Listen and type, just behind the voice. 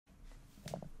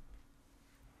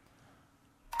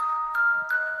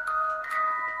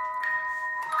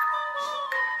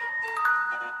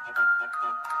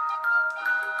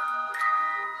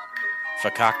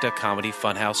Fakakta Comedy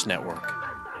Funhouse Network.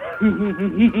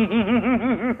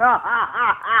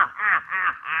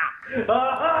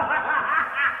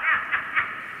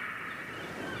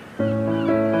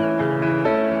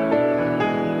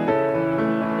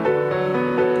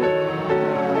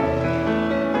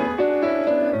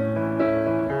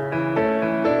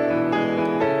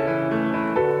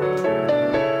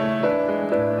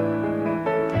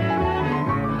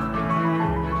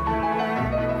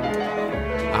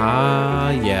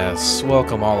 Yes,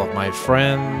 welcome all of my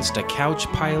friends to Couch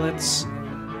Pilots,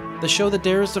 the show that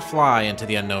dares to fly into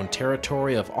the unknown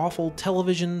territory of awful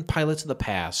television pilots of the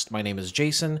past. My name is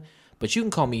Jason, but you can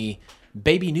call me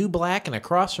Baby New Black, and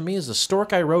across from me is the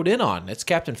stork I rode in on. It's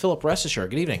Captain Philip Restisher.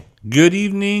 Good evening. Good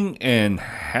evening, and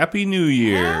Happy New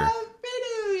Year. Happy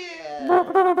New Year.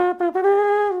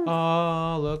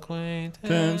 All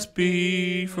acquaintance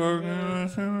be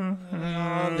forgotten.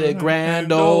 The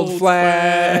grand old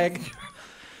flag.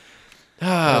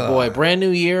 Boy, brand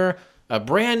new year, a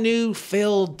brand new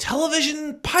failed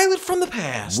television pilot from the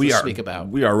past to speak about.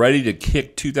 We are ready to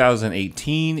kick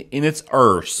 2018 in its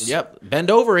arse. Yep, bend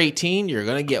over 18, you're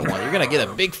going to get one. You're going to get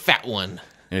a big fat one.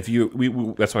 And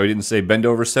if that's why we didn't say bend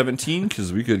over 17,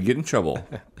 because we could get in trouble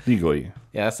legally.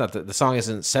 Yeah, that's not the song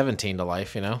isn't 17 to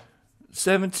life, you know?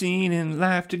 17 and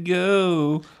life to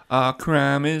go. Our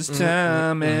crime is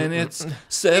time, and it's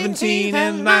 17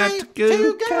 and life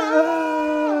to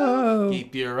go.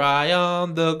 Keep your eye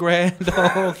on the grand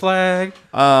old flag.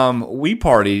 We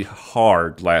partied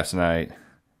hard last night.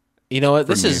 You know what?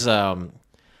 This is, I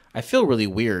feel really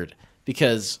weird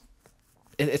because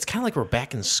it's kind of like we're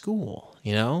back in school,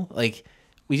 you know? Like,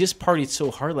 we just partied so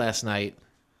hard last night,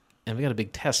 and we got a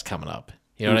big test coming up.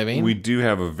 You know what I mean? We do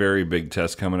have a very big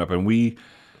test coming up, and we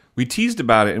teased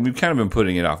about it, and we've kind of been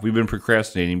putting it off. We've been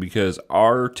procrastinating because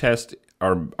our test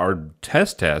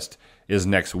is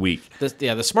next week.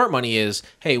 The smart money is,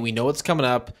 hey, we know it's coming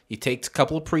up. You take a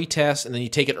couple of pre-tests, and then you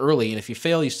take it early, and if you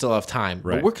fail, you still have time.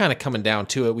 Right. But we're kind of coming down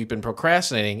to it. We've been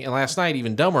procrastinating, and last night,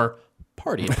 even dumber,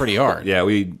 partying pretty hard. Yeah,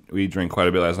 we drank quite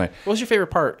a bit last night. What was your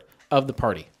favorite part of the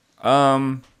party?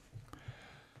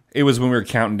 It was when we were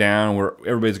counting down, where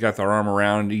everybody's got their arm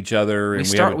around each other. And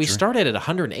we started at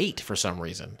 108 for some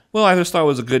reason. Well, I just thought it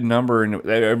was a good number, and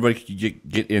everybody could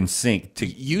get in sync.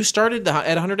 You started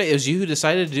at 108? It was you who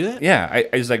decided to do that? Yeah.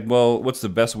 I was like, well, what's the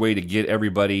best way to get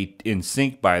everybody in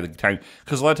sync by the time?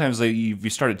 Because a lot of times, if you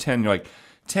start at 10, you're like,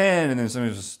 10, and then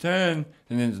somebody says 10,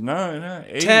 and then it's 9,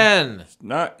 8. 10.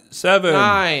 7.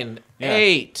 9, yeah.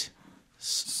 8.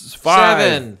 5.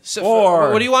 7.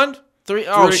 4. What do you want? 3.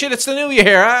 Oh, shit, it's the new year.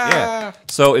 Yeah.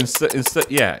 So instead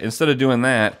of doing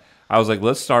that, I was like,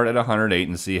 let's start at 108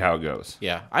 and see how it goes.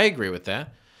 Yeah, I agree with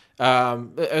that.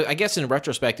 I guess in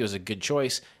retrospect, it was a good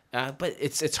choice. But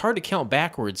it's hard to count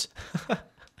backwards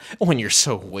when you're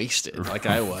so wasted like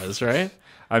I was, right?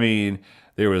 I mean,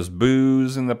 there was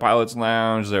booze in the pilot's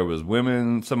lounge. There was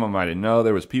women. Some of them I didn't know.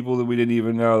 There was people that we didn't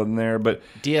even know in there. But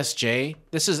DSJ,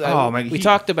 this is we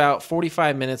talked about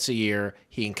 45 minutes a year.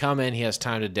 He can come in. He has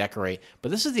time to decorate.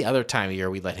 But this is the other time of year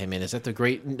we let him in. Is at the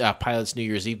Great Pilot's New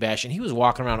Year's Eve Bash, and he was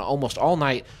walking around almost all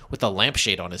night with a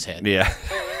lampshade on his head. Yeah,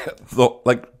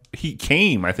 he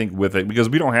came, I think, with it because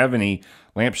we don't have any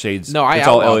lampshades. No, I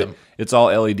outlawed them. It's all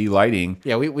LED lighting.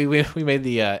 Yeah, we made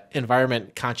the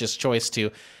environment conscious choice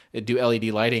to do LED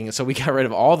lighting, so we got rid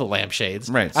of all the lampshades.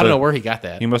 Right. I don't know where he got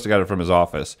that. He must have got it from his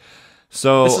office.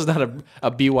 So this is not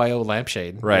a BYO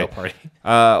lampshade party.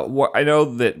 I know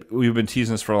that we've been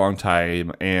teasing this for a long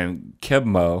time, and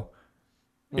Klebba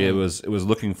it was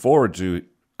looking forward to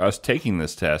us taking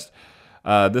this test.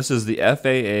 This is the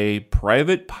FAA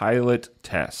private pilot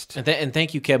test. And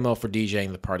thank you, Klebba, for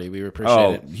DJing the party. We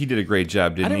appreciate it. He did a great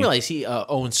job, didn't he? I didn't realize he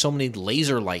owns so many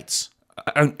laser lights.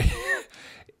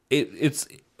 It's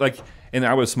like, and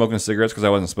I was smoking cigarettes because I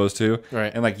wasn't supposed to,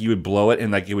 right? And like you would blow it,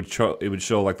 and like it would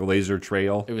show like the laser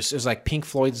trail. It was like Pink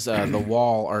Floyd's The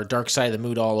Wall or Dark Side of the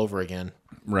Moon all over again.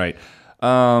 Right.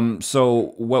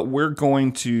 So what we're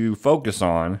going to focus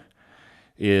on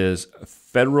is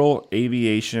federal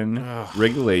aviation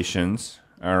regulations.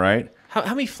 All right.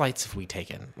 How many flights have we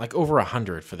taken? Like over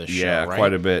 100 for this show, right? Yeah,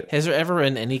 quite a bit. Has there ever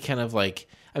been any kind of like?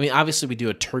 I mean, obviously we do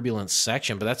a turbulence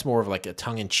section, but that's more of like a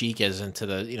tongue-in-cheek as into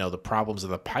the problems of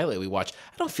the pilot we watch.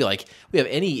 I don't feel like we have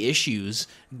any issues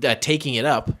taking it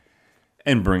up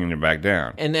and bringing it back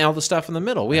down, and all the stuff in the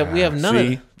middle. We have none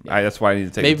of it. That's why I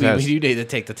need to take the test. Maybe we do need to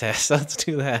take the test. Let's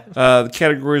do that. The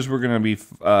categories we're going to be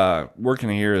working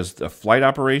here is the flight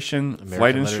operation,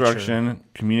 flight instruction,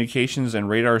 communications and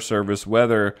radar service,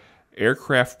 weather,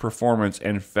 aircraft performance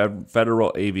and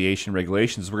federal aviation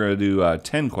regulations. We're going to do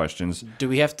 10 questions. Do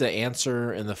we have to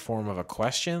answer in the form of a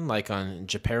question, like on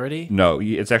Jeopardy? No,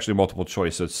 it's actually multiple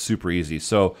choice, so it's super easy.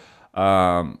 So,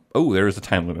 there is a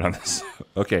time limit on this.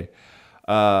 Okay.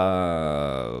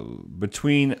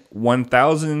 Between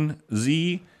 1,000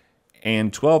 Z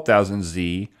and 12,000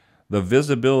 Z, the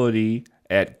visibility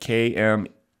at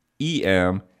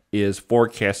KMEM is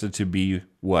forecasted to be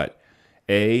what?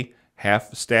 A,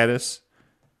 half status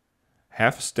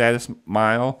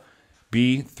mile,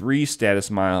 B, 3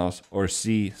 status miles, or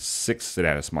C, 6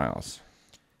 status miles?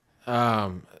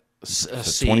 It's a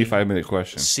C, 25-minute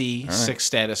question. C, right. 6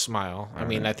 status mile. I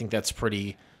mean, I think that's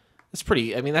pretty.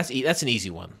 I mean, that's an easy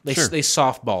one. They Sure. they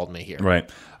softballed me here. Right.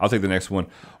 I'll take the next one.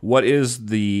 What is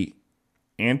the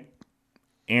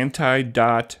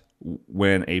anti-dot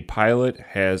when a pilot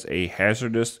has a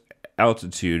hazardous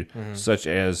altitude, such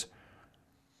as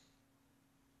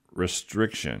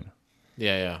restriction?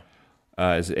 Yeah.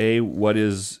 Is A, what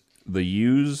is the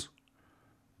use?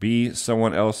 B,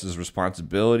 someone else's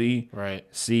responsibility. Right.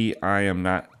 C, I am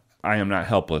not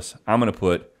helpless. I'm going to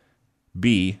put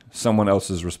B, someone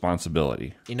else's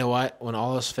responsibility. You know what? When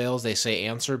all else fails, they say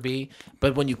answer B.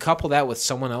 But when you couple that with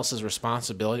someone else's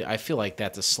responsibility, I feel like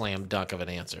that's a slam dunk of an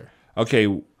answer. Okay.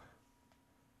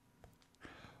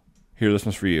 Here, this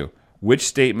one's for you. Which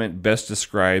statement best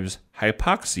describes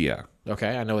hypoxia?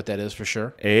 Okay, I know what that is for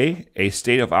sure. A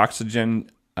state of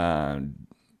oxygen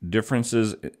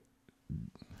differences.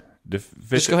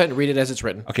 Just go ahead and read it as it's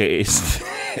written. Okay,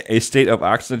 a state of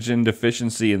oxygen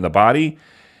deficiency in the body.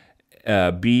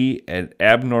 B, an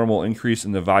abnormal increase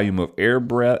in the volume of air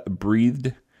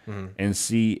breathed. And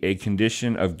C, a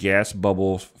condition of gas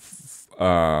bubble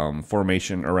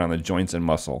formation around the joints and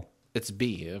muscle. It's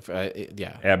B.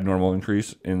 Yeah. Abnormal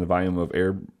increase in the volume of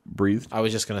air breathed. I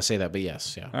was just going to say that, but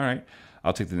yes. Yeah. All right.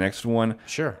 I'll take the next one.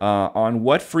 Sure. On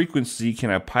what frequency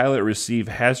can a pilot receive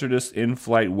hazardous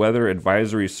in-flight weather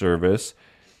advisory service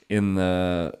in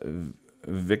the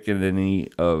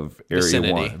vicinity of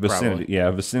Area 1?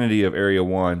 Vicinity of Area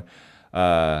 1.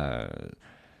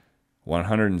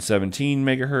 117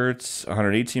 megahertz,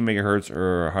 118 megahertz,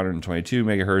 or 122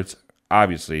 megahertz.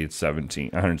 Obviously, it's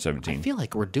 117. I feel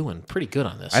like we're doing pretty good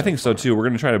on this. I think so too. We're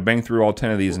going to try to bang through all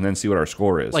 10 of these and then see what our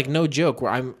score is. Like, no joke,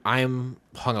 where I'm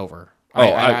hungover.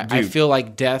 Oh, I feel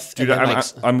like death. Dude, and then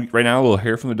I'm right now a little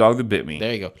hair from the dog that bit me.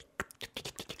 There you go.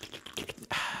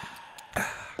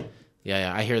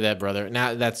 Yeah, I hear that, brother.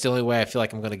 Now that's the only way I feel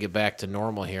like I'm going to get back to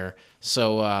normal here.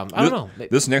 So I don't know.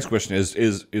 This next question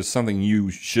is something you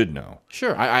should know.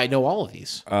 Sure, I know all of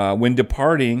these. When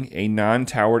departing a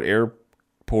non-towered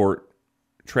airport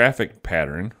traffic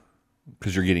pattern,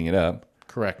 because you're getting it up,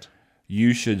 Correct.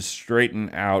 you should straighten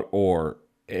out or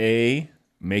A,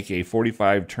 make a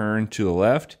 45 turn to the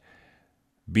left,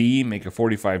 B, make a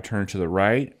 45 turn to the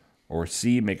right, or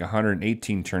C, make a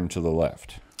 118 turn to the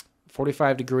left.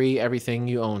 45-degree, everything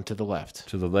you own to the left.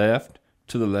 To the left,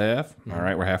 to the left. Mm-hmm. All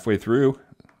right, we're halfway through.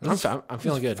 I'm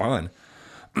feeling good. Fun.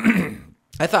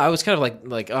 I thought I was kind of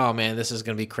like, oh man, this is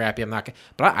going to be crappy. I'm not gonna,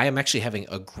 but I am actually having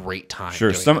a great time.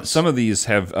 Sure. Doing Some of these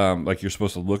have like you're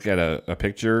supposed to look at a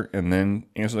picture and then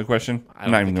answer the question.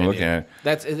 I'm not even going to look at it.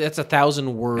 That's a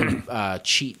 1,000-word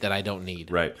cheat that I don't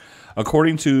need. Right.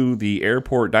 According to the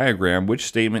airport diagram, which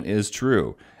statement is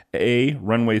true? A,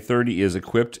 runway 30 is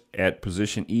equipped at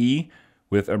position E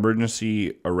with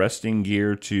emergency arresting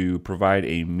gear to provide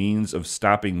a means of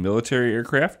stopping military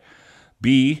aircraft.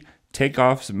 B,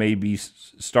 takeoffs may be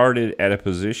started at a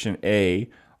position A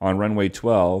on runway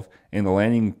 12, and the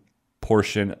landing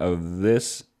portion of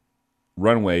this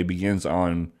runway begins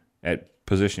at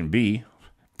position B.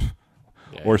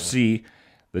 Or C,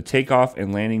 the takeoff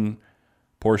and landing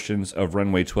portions of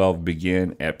runway 12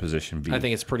 begin at position B. I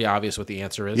think it's pretty obvious what the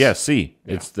answer is. Yeah, C.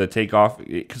 Yeah. It's the takeoff,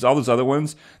 because all those other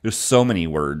ones, there's so many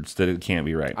words that it can't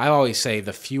be right. I always say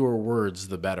the fewer words,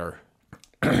 the better.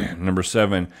 Number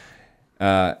 7,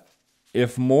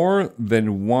 if more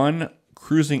than one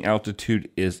cruising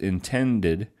altitude is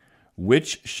intended,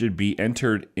 which should be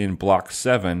entered in Block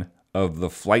 7 of the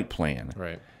flight plan?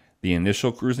 Right. The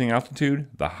initial cruising altitude,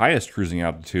 the highest cruising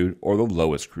altitude, or the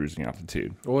lowest cruising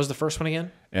altitude? What was the first one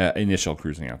again? Initial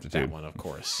cruising altitude. That one, of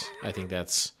course. I think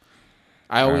that's...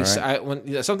 I always...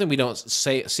 when something we don't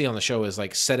see on the show is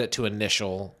like set it to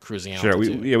initial cruising altitude.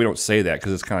 Sure, we don't say that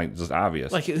because it's kind of just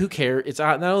obvious. Like, who cares? It's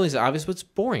not only is it obvious, but it's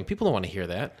boring. People don't want to hear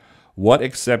that. What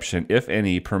exception, if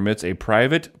any, permits a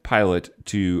private pilot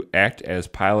to act as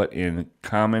pilot in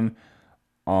common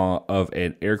of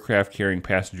an aircraft carrying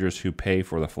passengers who pay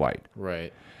for the flight?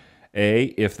 Right. A,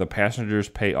 if the passengers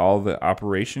pay all the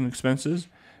operation expenses.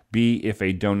 B, if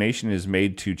a donation is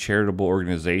made to charitable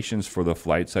organizations for the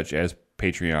flight, such as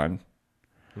Patreon.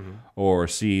 Or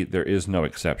C, there is no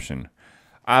exception.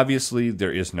 Obviously,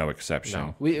 there is no exception.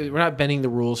 No, we're not bending the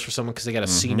rules for someone because they got a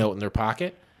C note in their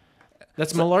pocket.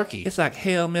 That's malarkey. It's like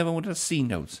hell never with the C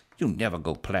notes. You'll never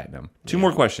go platinum. Two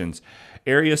more questions.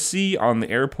 Area C on the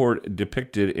airport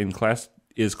depicted in class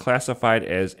is classified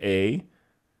as A,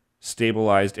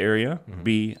 stabilized area,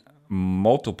 B,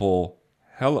 multiple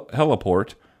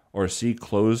heliport, or C,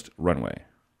 closed runway.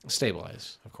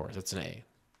 Stabilized, of course. That's an A.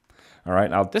 All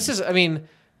right. Is this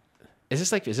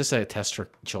a test for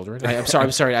children? I'm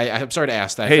sorry. I'm sorry to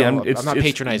ask that. Hey, I'm not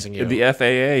patronizing you. The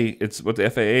FAA. It's what the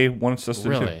FAA wants us to do.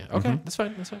 Really? Okay, that's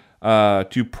fine. That's fine.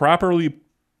 To properly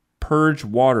purge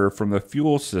water from the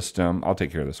fuel system, I'll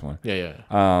take care of this one.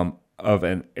 Yeah. Of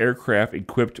an aircraft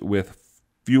equipped with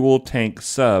fuel tank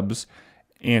subs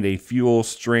and a fuel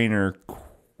strainer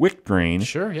quick drain.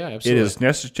 Sure. Yeah. Absolutely. It is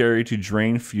necessary to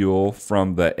drain fuel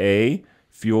from the A,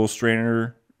 fuel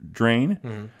strainer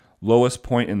drain, lowest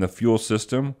point in the fuel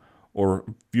system, or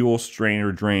fuel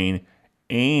strainer drain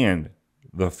and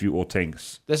the fuel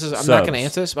tanks. I'm not going to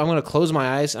answer this, but I'm going to close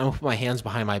my eyes. I'm going to put my hands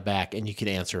behind my back, and you can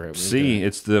answer it. C,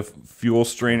 it's the fuel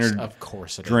strainer of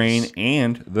course it drain is.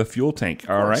 And the fuel tank.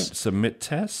 All right, submit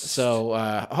test. So,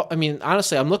 I mean,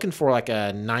 honestly, I'm looking for like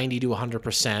a 90 to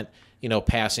 100%,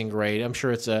 passing grade. I'm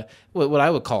sure it's what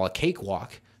I would call a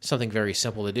cakewalk, something very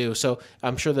simple to do. So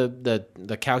I'm sure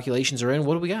the calculations are in.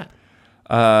 What do we got?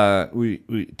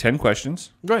 We 10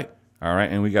 questions. Right. All right,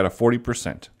 and we got a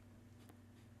 40%.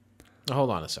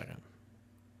 Hold on a second.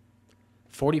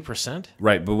 40%?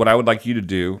 Right, but what I would like you to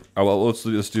do, let's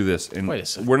do this. And wait a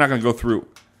second. We're not going to go through.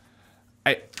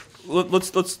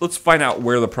 Let's find out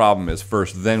where the problem is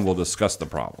first. Then we'll discuss the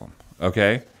problem.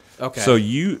 Okay. Okay. So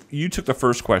you took the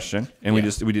first question, and we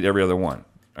did every other one.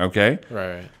 Okay.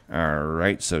 Right. All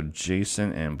right. So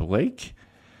Jason and Blake.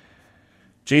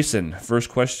 Jason, first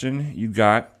question you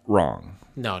got wrong.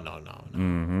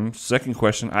 No. Second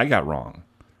question I got wrong.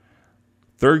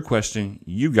 Third question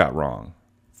you got wrong.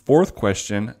 Fourth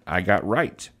question I got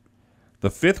right. The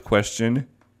fifth question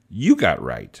you got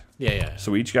right. Yeah.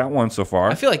 So we each got one so far.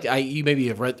 I feel like you maybe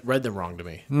have read them wrong to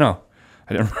me. No,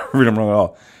 I didn't read them wrong at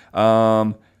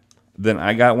all. Then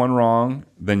I got one wrong.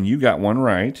 Then you got one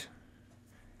right.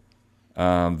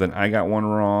 Then I got one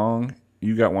wrong.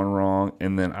 You got one wrong,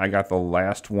 and then I got the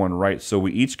last one right. So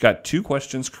we each got 2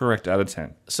 questions correct out of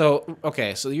 10. So,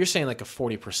 okay, so you're saying like a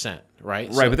 40%, right?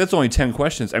 Right, but that's only 10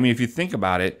 questions. I mean, if you think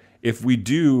about it, if we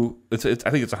do, I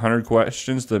think it's 100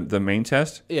 questions, the main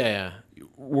test. Yeah.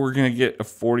 We're going to get a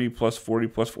 40 plus 40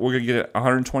 plus, we're going to get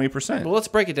 120%. Well, let's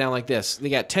break it down like this. We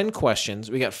got 10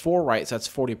 questions. We got 4 rights. That's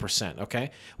 40%,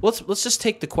 okay? Well, let's just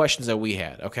take the questions that we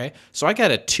had, okay? So I got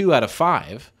a 2 out of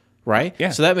 5, right? Yeah.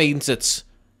 So that means it's...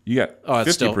 You got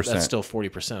 50%. That's still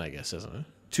 40%, I guess, isn't it?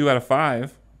 2 out of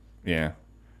 5. Yeah.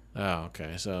 Oh,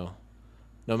 okay. So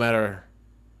no matter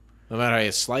how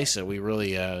you slice it, we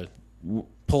really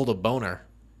pulled a boner.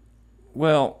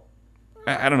 Well,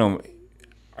 I don't know.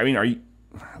 I mean,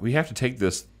 we have to take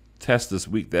this test this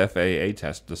week, the FAA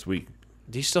test this week.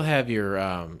 Do you still have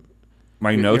your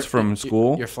my notes from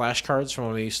school? Your flashcards from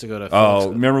when we used to go to... Oh,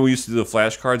 remember we used to do the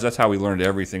flashcards? That's how we learned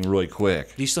everything really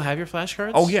quick. Do you still have your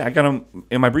flashcards? Oh, yeah. I got them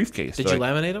in my briefcase. Did you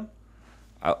laminate them?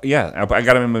 Yeah. I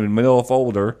got them in the middle of a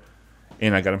folder,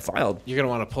 and I got them filed. You're going to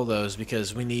want to pull those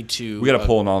because we need to... We got to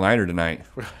pull an all-nighter tonight.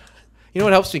 You know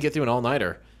what helps me get through an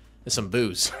all-nighter? Is some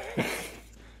booze.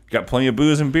 Got plenty of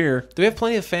booze and beer. Do we have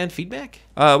plenty of fan feedback?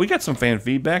 We got some fan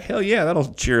feedback. Hell yeah,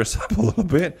 that'll cheer us up a little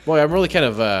bit. Boy, I'm really kind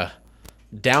of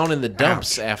down in the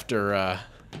dumps after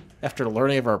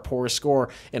learning of our poor score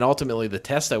and ultimately the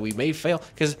test that we may fail.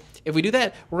 Because if we do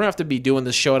that, we're going to have to be doing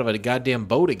this show out of a goddamn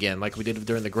boat again like we did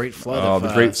during the Great Flood of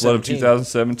the Great Flood of 17.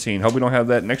 2017. Hope we don't have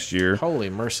that next year. Holy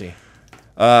mercy.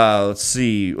 Let's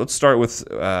see. Let's start with...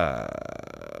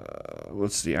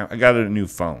 let's see. I got a new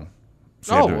phone.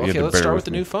 So okay. Let's start with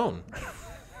the new phone.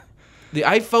 The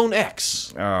iPhone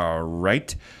X. All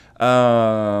right.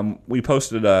 We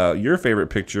posted your favorite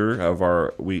picture of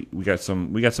our. We got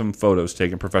some photos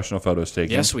taken, professional photos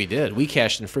taken. Yes, we did. We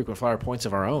cashed in frequent flyer points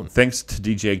of our own. Thanks to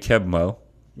DJ Kebmo.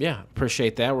 Yeah,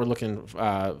 appreciate that. We're looking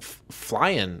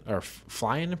flying and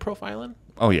profiling.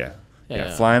 Oh yeah,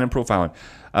 flying and profiling.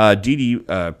 Dee Dee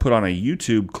put on a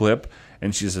YouTube clip,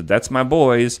 and she said, "That's my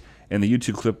boys." And the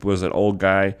YouTube clip was an old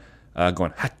guy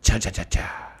going ha cha cha cha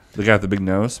cha. The guy with the big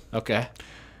nose. Okay.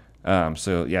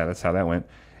 So yeah, that's how that went.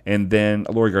 And then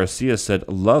Lori Garcia said,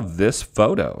 "Love this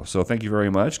photo." So thank you very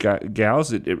much,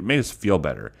 gals. It made us feel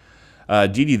better.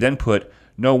 Dee Dee then put,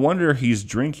 "No wonder he's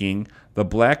drinking The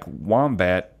black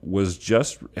wombat has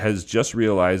just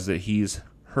realized that he's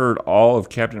heard all of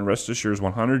Captain Rest Assure's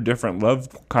 100 different love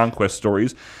conquest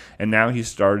stories, and now he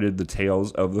started the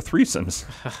tales of the threesomes.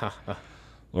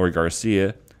 Lori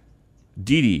Garcia,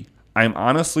 Dee Dee, I'm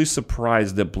honestly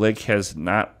surprised that Blake has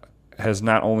not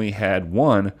only had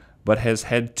one, but has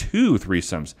had 2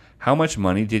 threesomes. How much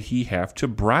money did he have to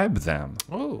bribe them?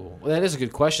 Oh, well, that is a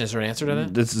good question. Is there an answer to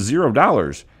that? That's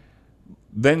 $0.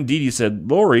 Then Dee Dee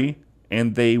said, Lori,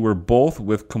 and they were both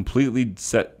with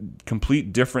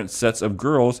complete different sets of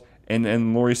girls.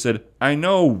 And Lori said, I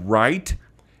know, right?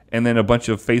 And then a bunch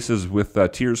of faces with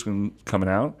tears coming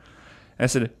out. And I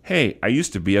said, hey, I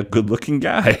used to be a good-looking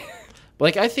guy.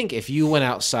 Like, I think if you went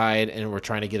outside and were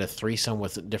trying to get a threesome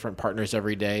with different partners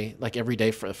every day, like every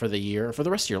day for the year, for the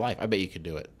rest of your life, I bet you could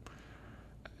do it.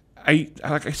 Like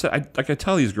I said, I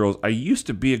tell these girls, I used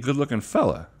to be a good-looking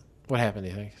fella. What happened, do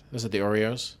you think? Was it the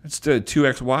Oreos? It's the 2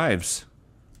 ex-wives.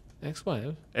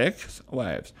 Ex-wives?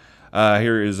 Ex-wives.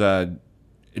 Here is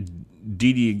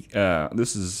Dee Dee.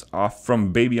 This is off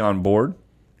from Baby on Board.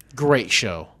 Great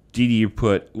show. Dee Dee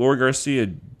put, Laura Garcia,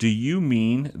 do you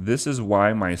mean this is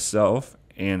why myself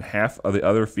and half of the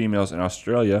other females in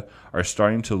Australia are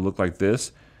starting to look like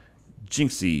this?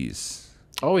 Jinxies.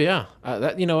 Oh, yeah.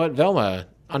 You know what? Velma,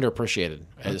 underappreciated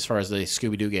as far as the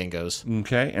Scooby-Doo gang goes.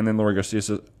 Okay. And then Laura Garcia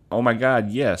says, oh, my God,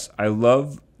 yes. I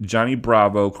love Johnny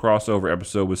Bravo crossover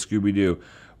episode with Scooby-Doo.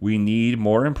 We need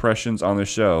more impressions on the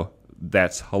show.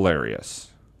 That's hilarious.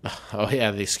 Oh,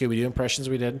 yeah, the Scooby-Doo impressions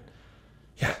we did.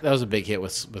 Yeah. That was a big hit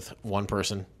with one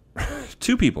person.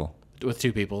 2 people. With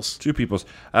 2 peoples. 2 peoples.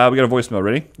 We got a voicemail.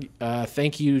 Ready?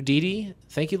 Thank you, Dee Dee.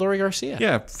 Thank you, Lori Garcia.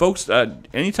 Yeah, folks,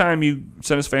 anytime you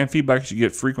send us fan feedback, you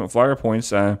get frequent flyer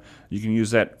points. You can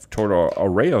use that toward an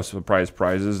array of surprise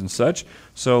prizes and such.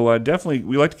 So definitely,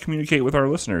 we like to communicate with our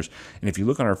listeners. And if you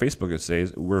look on our Facebook, it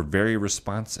says we're very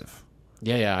responsive.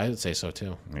 Yeah, I would say so,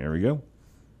 too. There we go.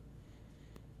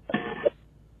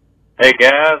 Hey,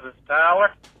 guys, it's Tyler.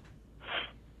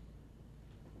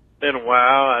 Been a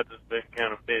while. I've just been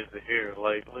kind of busy here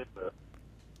lately, but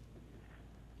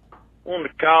wanted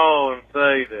to call and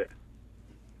say that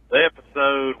the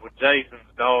episode with Jason's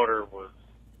daughter was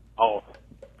awesome.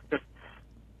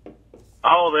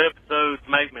 All the episodes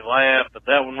make me laugh, but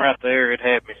that one right there, it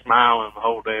had me smiling the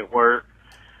whole day at work,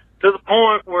 to the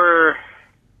point where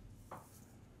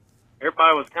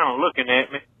everybody was kind of looking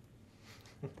at me.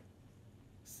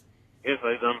 Guess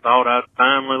they done thought I'd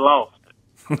finally lost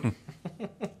it.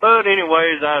 But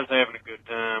anyways, I was having a good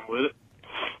time with it.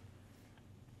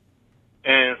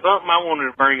 And something I wanted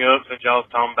to bring up, since y'all was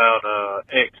talking about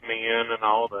X-Men and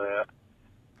all that,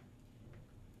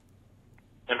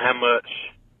 and how much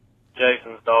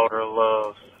Jason's daughter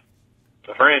loves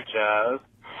the franchise.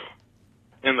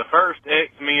 In the first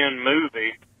X-Men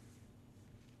movie,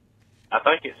 I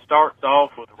think it starts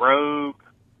off with Rogue.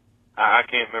 I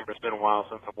can't remember. It's been a while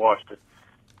since I've watched it.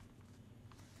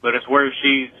 But it's where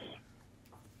she's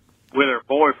with her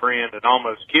boyfriend and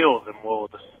almost kills him. Well,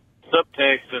 the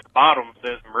subtext at the bottom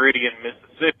says Meridian,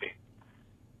 Mississippi.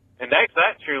 And that's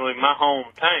actually my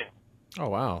hometown. Oh,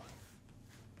 wow.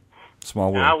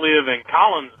 Small world. I live in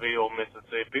Collinsville,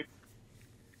 Mississippi.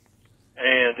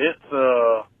 And it's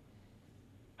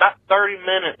about 30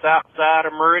 minutes outside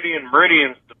of Meridian.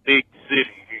 Meridian's the big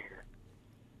city here.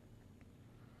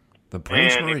 The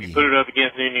Prince And Meridian. if you put it up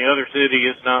against any other city,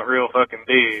 it's not real fucking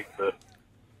big, but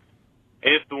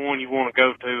it's the one you want to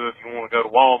go to if you want to go to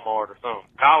Walmart or something.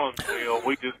 Collinsville,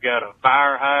 we just got a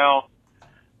firehouse,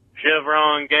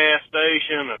 Chevron gas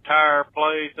station, a tire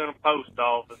place, and a post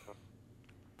office.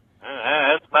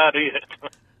 That's about it.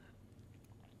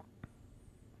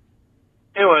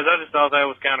 Anyways, I just thought that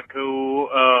was kind of cool.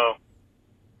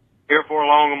 Here for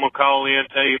long, I'm going to call in and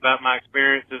tell you about my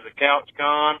experiences at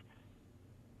CouchCon.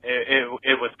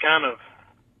 It was kind of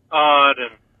odd,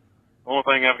 and the only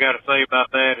thing I've got to say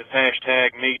about that is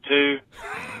 #MeToo.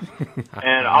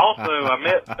 And also, I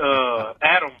met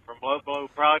Adam from Blow Blow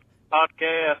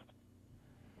Podcast,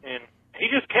 and he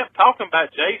just kept talking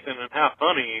about Jason and how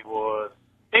funny he was.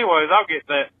 Anyways, I'll get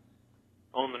that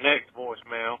on the next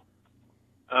voicemail.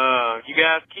 You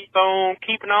guys keep on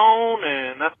keeping on,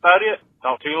 and that's about it.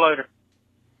 Talk to you later.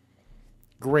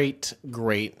 Great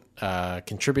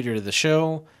contributor to the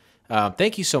show.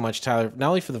 Thank you so much, Tyler, not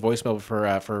only for the voicemail,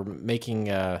 but for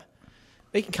making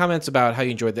comments about how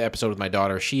you enjoyed the episode with my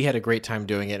daughter. She had a great time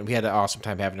doing it, and we had an awesome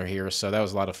time having her here, so that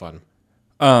was a lot of fun.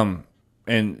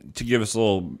 And to give us a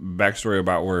little backstory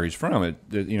about where he's from,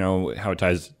 how it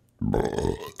ties.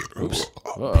 Oops.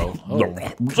 Uh-oh. Oh.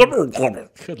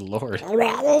 Good Lord.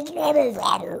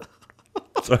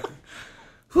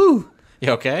 Whew.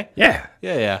 You okay? Yeah.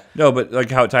 Yeah. No, but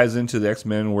like how it ties into the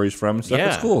X-Men, where he's from and stuff.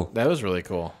 Yeah. It's cool. That was really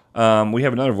cool. We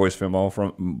have another voice memo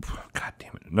from. God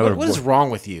damn it! What is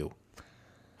wrong with you?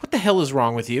 What the hell is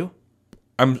wrong with you?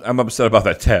 I'm upset about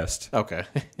that test. Okay.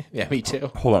 Yeah, me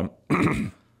too. Hold on.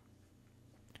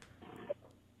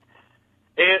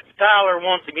 It's Tyler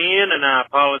once again, and I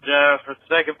apologize for the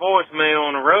second voicemail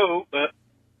on the road, but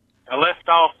I left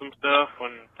off some stuff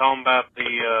when talking about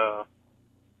the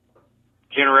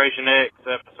Generation X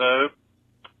episode.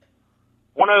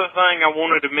 One other thing I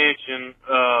wanted to mention,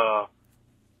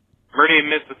 Meridian,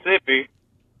 Mississippi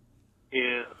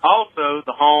is also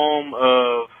the home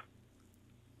of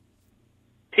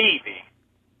TV.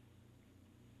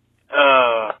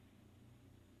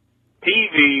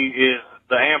 TV is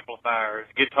the amplifiers,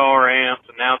 guitar amps,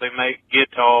 and now they make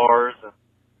guitars. And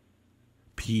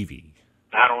Peavy.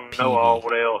 I don't know all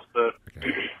what else, but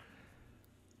Okay.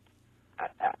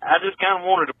 I just kind of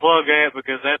wanted to plug that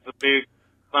because that's a big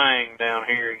thing down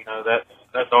here. You know,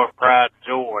 that's our pride and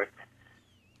joy.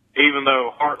 Even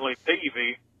though Hartley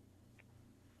Peavy,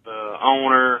 the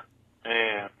owner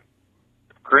and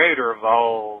creator of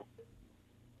all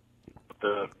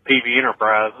the Peavy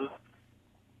Enterprises,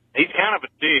 he's kind of a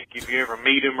dick if you ever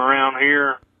meet him around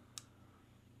here.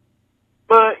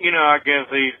 But, you know, I guess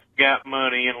he's got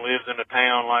money and lives in a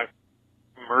town like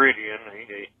Meridian.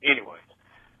 Anyways,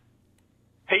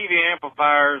 Peavy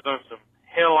amplifiers are some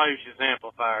hellacious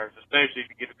amplifiers, especially if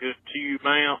you get a good tube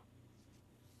mount.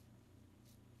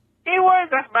 Anyways,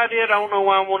 that's about it. I don't know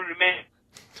why I wanted to mention.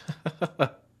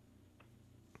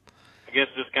 I guess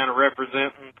just kind of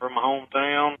representing from my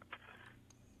hometown.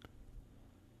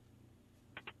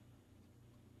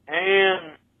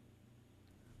 And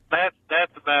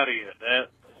that's about it.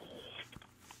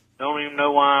 Don't even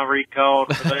know why I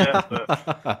recalled for that.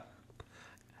 But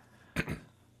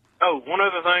oh, one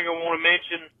other thing I want to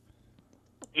mention.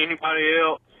 Anybody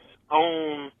else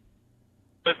on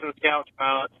Listen to Couch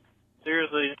Pilots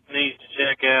seriously needs to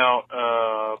check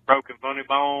out Broken Funny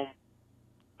Bone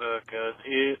because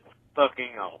it's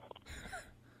fucking awesome.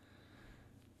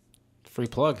 Free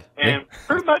plug. And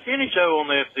pretty much any show on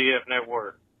the FCF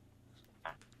network.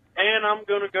 And I'm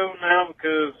going to go now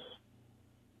because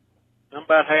I'm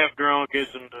about half drunk into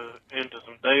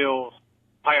some Dale's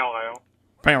Pale Ale.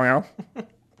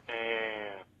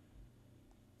 And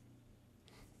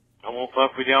I won't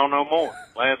fuck with y'all no more.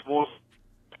 Last voice.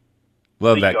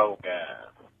 Love that.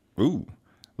 Guy. Ooh,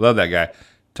 love that guy.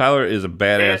 Tyler is a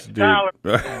badass dude. Tyler.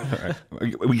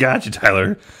 We got you,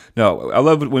 Tyler. No, I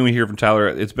love it when we hear from Tyler.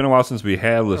 It's been a while since we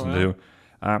have listened to him.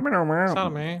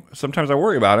 Sometimes I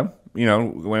worry about him, you know,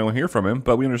 when we hear from him,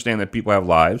 but we understand that people have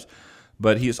lives.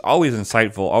 But he's always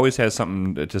insightful, always has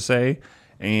something to say.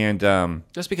 And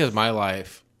just because my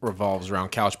life revolves around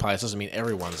couch pilots doesn't mean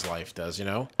everyone's life does, you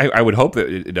know? I would hope that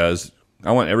it does.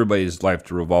 I want everybody's life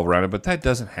to revolve around it, but that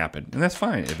doesn't happen, and that's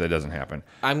fine if that doesn't happen.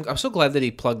 I'm so glad that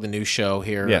he plugged the new show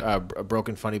here,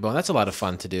 Broken Funny Bone. That's a lot of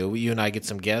fun to do. You and I get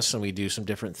some guests, and we do some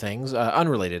different things,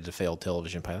 unrelated to failed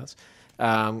television pilots.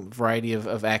 Variety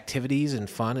of activities and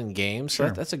fun and games. So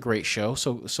that's a great show.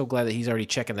 So glad that he's already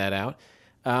checking that out.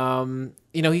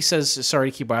 You know, he says, sorry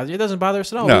to keep bothering you. It doesn't bother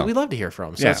us at all. No. We love to hear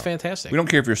from him. So that's fantastic. We don't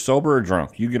care if you're sober or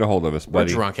drunk. You get a hold of us,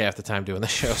 buddy. We're drunk half the time doing the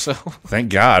show, so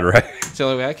thank God, right? it's the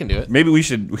only way I can do it. Maybe we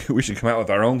should come out with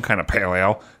our own kind of pale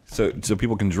ale so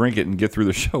people can drink it and get through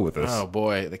the show with us. Oh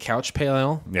boy, the couch pale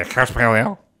ale. Yeah, couch pale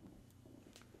ale.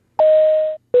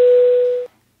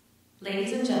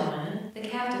 Ladies and gentlemen, the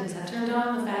captains have turned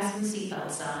on the fasten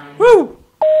seatbelt sign. Woo!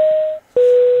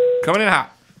 Coming in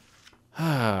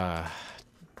hot.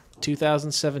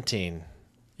 2017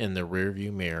 in the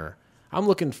rearview mirror. I'm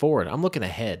looking forward. I'm looking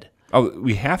ahead. Oh,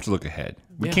 we have to look ahead.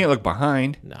 We can't look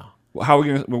behind. No. How are we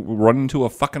going to run into a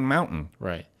fucking mountain?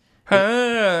 Right.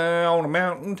 On a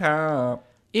mountaintop.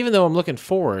 Even though I'm looking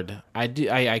forward,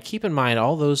 I keep in mind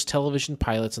all those television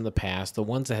pilots in the past, the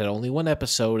ones that had only one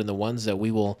episode and the ones that we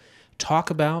will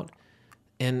talk about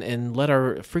and let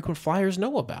our frequent flyers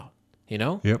know about, you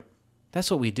know? Yep. That's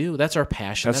what we do. That's our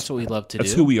passion. That's what we love to do.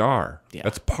 That's who we are. Yeah.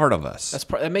 That's part of us.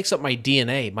 That makes up my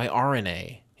DNA, my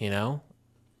RNA, you know?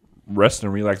 Rest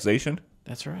and relaxation.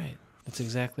 That's right. That's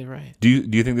exactly right. Do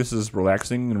you think this is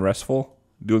relaxing and restful,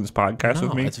 doing this podcast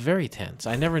with me? It's very tense.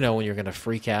 I never know when you're going to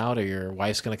freak out or your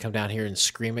wife's going to come down here and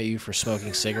scream at you for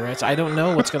smoking cigarettes. I don't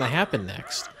know what's going to happen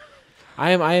next.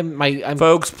 I'm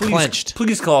Folks, clenched.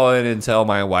 please call in and tell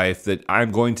my wife that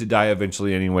I'm going to die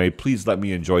eventually anyway. Please let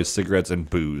me enjoy cigarettes and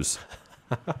booze.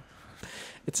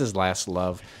 It's his last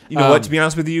love. You know what? To be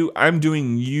honest with you, I'm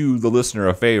doing you, the listener,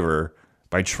 a favor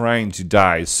by trying to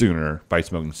die sooner by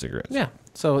smoking cigarettes. Yeah.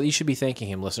 So you should be thanking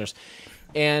him, listeners.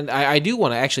 And I do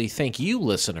want to actually thank you,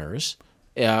 listeners,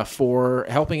 for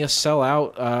helping us sell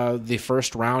out the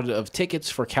first round of tickets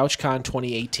for CouchCon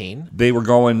 2018. They were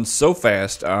going so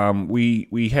fast.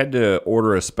 We had to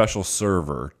order a special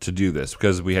server to do this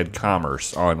because we had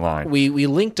commerce online. We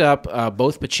linked up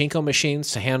both pachinko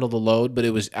machines to handle the load, but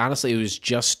it was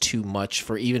just too much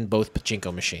for even both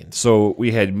pachinko machines. So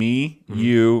we had me,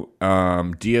 you,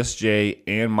 DSJ,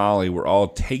 and Molly were all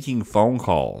taking phone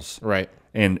calls, Right.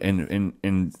 and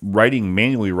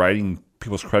manually writing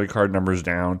people's credit card numbers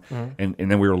down, and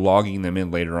then we were logging them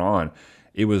in later on.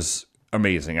 It was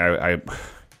amazing. The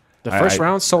first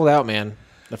round sold out, man.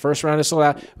 The first round is sold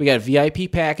out. We got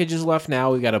VIP packages left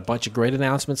now. We got a bunch of great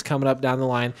announcements coming up down the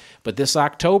line. But this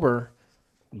October,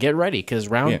 get ready because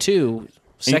round 2,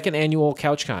 second annual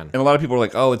CouchCon. And a lot of people are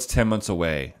like, "Oh, it's 10 months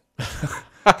away."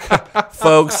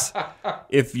 Folks,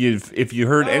 if you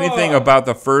heard anything about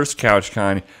the first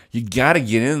CouchCon, you got to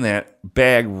get in that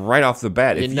bag right off the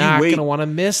bat. You're not going to want to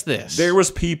miss this. There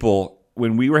was people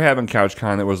when we were having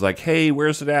CouchCon that was like, "Hey,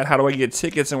 where's it at? How do I get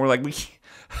tickets?" And we're like, "We."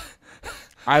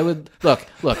 I would look.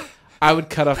 I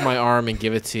would cut off my arm and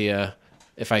give it to you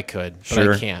if I could, but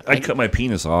Sure. I can't. I'd cut my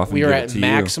penis off. We and are give it at to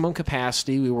maximum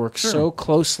capacity. We work so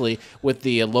closely with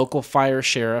the local fire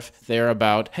sheriff there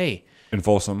about, hey. In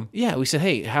Folsom. Yeah, we said,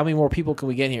 hey, how many more people can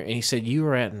we get in here? And he said, you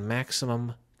are at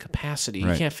maximum capacity.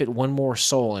 You can't fit one more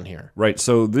soul in here. Right.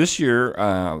 So this year,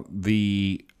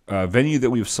 the venue that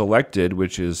we've selected,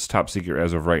 which is top secret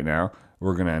as of right now,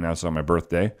 we're going to announce it on my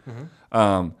birthday.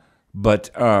 But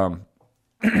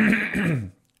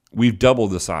we've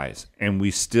doubled the size, and we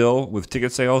still, with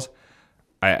ticket sales,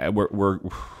 we're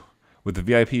with the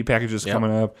VIP packages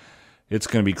coming up, it's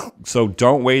going to be so.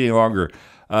 Don't wait any longer.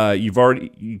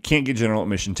 You can't get general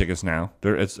admission tickets now.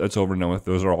 It's over and done with.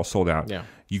 Those are all sold out. Yeah.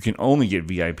 You can only get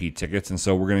VIP tickets, and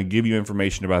so we're going to give you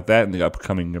information about that in the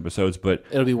upcoming episodes. But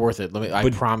it'll be worth it. I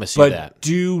promise you that. But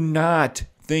do not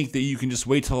think that you can just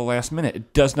wait till the last minute.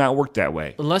 It does not work that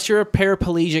way. Unless you're a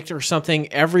paraplegic or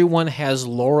something, everyone has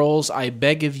laurels. I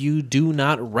beg of you, do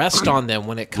not rest on them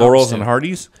when it comes Laurels to and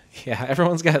Hardee's? Yeah,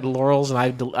 everyone's got laurels, and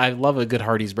I love a good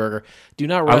Hardee's burger. Do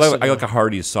not rest on I them. like a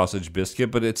Hardee's sausage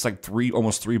biscuit, but it's like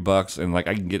almost $3, and like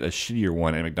I can get a shittier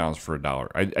one at McDonald's for $1.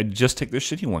 I just take the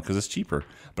shitty one because it's cheaper.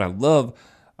 But I love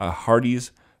a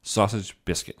Hardee's sausage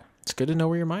biscuit. It's good to know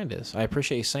where your mind is. I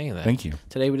appreciate you saying that. Thank you.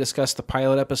 Today we discussed the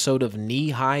pilot episode of Knee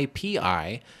High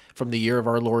PI from the year of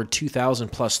our Lord 2000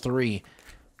 plus 3.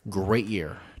 Great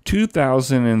year.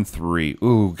 2003.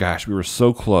 Ooh, gosh, we were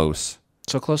so close.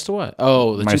 So close to what?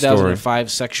 Oh, the My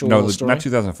 2005 sexual story? Not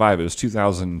 2005. It was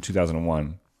 2000,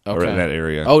 2001. Or in that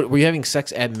area. Oh, were you having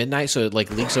sex at midnight so it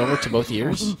like leaks over to both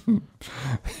years?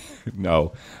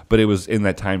 No, but it was in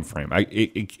that time frame.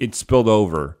 It spilled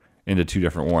over into two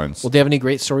different ones. Well, do you have any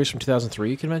great stories from 2003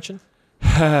 you can mention?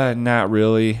 Not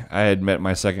really. I had met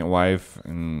my second wife,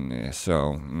 and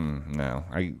so no.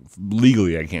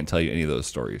 Legally I can't tell you any of those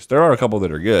stories. There are a couple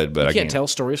that are good, but I can't tell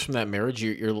stories from that marriage.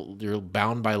 You're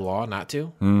bound by law not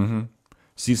to. Mm-hmm.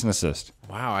 Cease and assist.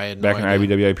 Wow, I had no back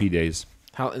idea. in IBWIP days.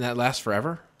 And that lasts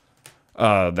forever?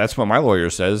 That's what my lawyer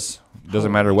says.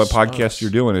 Doesn't matter what podcast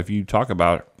you're doing. If you talk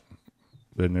about it,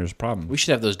 then there's a problem. We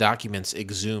should have those documents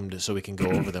exhumed so we can go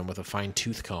over them with a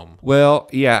fine-tooth comb. Well,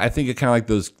 yeah, I think it kind of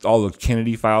like all the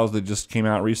Kennedy files that just came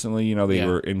out recently. You know, they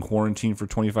were in quarantine for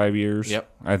 25 years. Yep.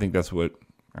 I think that's what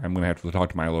I'm going to have to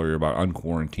talk to my lawyer about,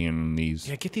 unquarantining these.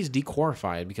 Yeah, get these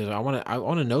dequarified because I want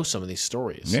to know some of these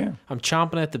stories. Yeah. I'm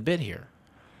chomping at the bit here.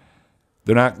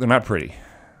 They're not pretty.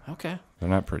 Okay. They're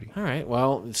not pretty. All right.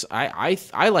 Well,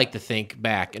 I like to think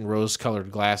back in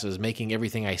rose-colored glasses, making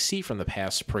everything I see from the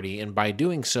past pretty. And by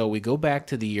doing so, we go back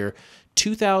to the year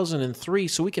 2003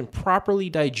 so we can properly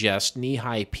digest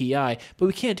knee-high PI, but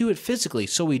we can't do it physically,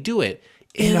 so we do it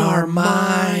in our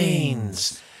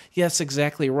minds. Yes,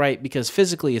 exactly right, because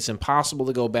physically it's impossible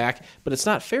to go back, but it's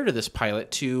not fair to this pilot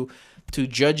to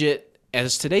judge it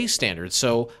as today's standards.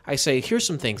 So I say, here's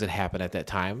some things that happened at that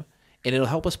time, and it'll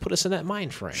help us put us in that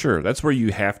mind frame. Sure, that's where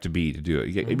you have to be to do it.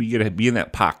 You got to be in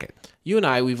that pocket. You and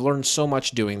I, we've learned so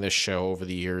much doing this show over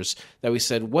the years that we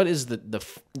said, what is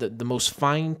the most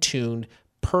fine-tuned,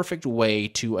 perfect way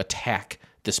to attack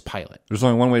this pilot? There's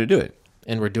only one way to do it.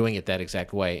 And we're doing it that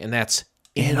exact way, and that's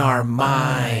in our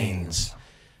minds.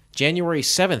 January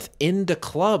 7th, In the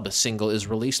Club single is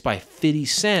released by 50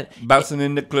 Cent. Bouncing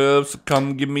in the club, so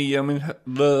come give me, I'm in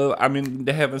love. I'm in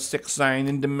the having sex sign,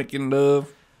 into making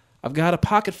love. I've got a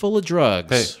pocket full of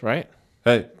drugs, right?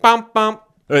 Hey. Bump, bump.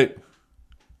 Hey.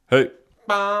 Hey.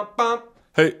 Bump, bump.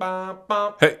 Hey. Bump,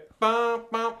 bump. Hey. Bump,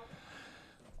 bump.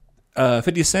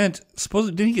 50 Cent,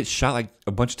 supposedly, didn't he get shot like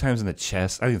a bunch of times in the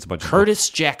chest? I think it's a bunch Curtis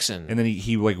Jackson. And then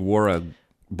he like wore a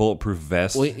bulletproof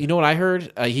vest. Well, you know what I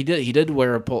heard? He did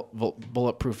wear a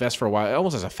bulletproof vest for a while,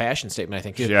 almost as a fashion statement, I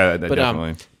think. Too. Yeah,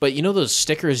 definitely. But you know those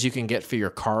stickers you can get for your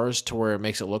cars to where it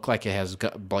makes it look like it has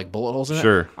like bullet holes in it?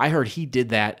 Sure. I heard he did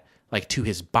that like to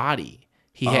his body.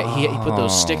 He put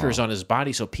those stickers on his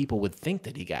body so people would think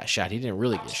that he got shot. He didn't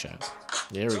really get shot.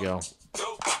 There we go.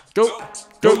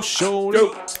 Go, shorty.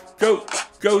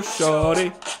 Go,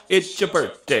 shorty. It's your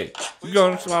birthday. We're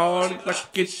gonna party like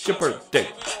it's your birthday.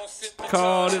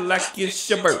 Call it like it's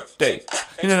your birthday.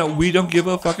 You know, we don't give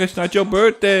a fuck, it's not your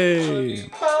birthday.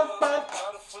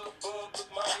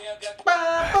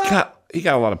 God, he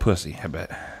got a lot of pussy, I bet.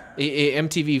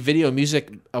 MTV Video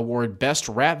Music Award Best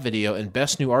Rap Video and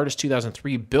Best New Artist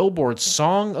 2003 Billboard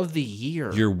Song of the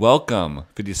Year. You're welcome.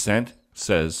 50 Cent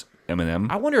says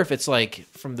Eminem. I wonder if it's like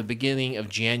from the beginning of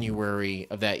January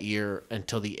of that year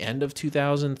until the end of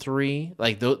 2003.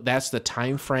 Like that's the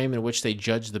time frame in which they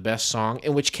judge the best song.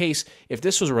 In which case, if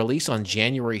this was released on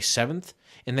January 7th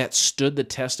and that stood the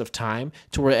test of time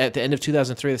to where at the end of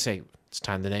 2003 they say, it's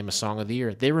time to name a song of the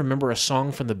year. They remember a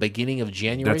song from the beginning of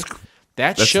January.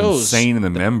 That's shows insane in the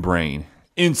membrane.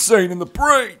 Insane in the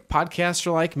brain.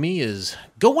 Podcaster like me is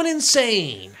going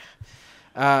insane.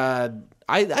 I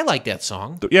like that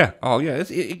song. Yeah. Oh, yeah.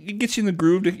 It gets you in the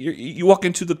groove. You walk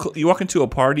into a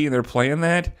party and they're playing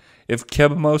that. If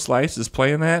Klebba Slice is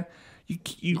playing that,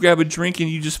 you grab a drink and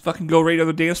you just fucking go right on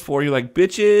the dance floor. You're like,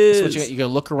 bitches. That's what you're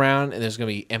gonna look around and there's gonna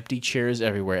be empty chairs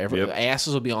everywhere.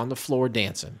 Asses will be on the floor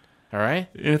dancing. All right.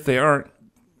 And if they aren't,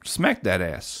 smack that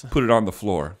ass. Put it on the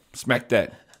floor. Smack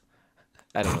that.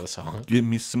 I don't know the song. Give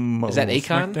me some more. Is that Akon?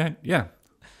 Smack that. Yeah.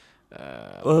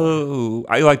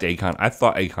 I liked Akon. I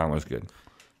thought Akon was good.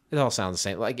 It all sounds the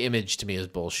same. Like Image to me is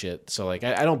bullshit. So like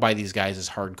I don't buy these guys as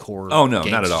hardcore. Oh no,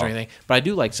 not at all. Or anything, but I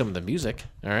do like some of the music.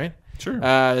 All right. Sure.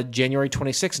 January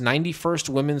 26th, 91st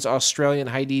Women's Australian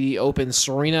High DD Open.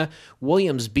 Serena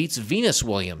Williams beats Venus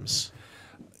Williams.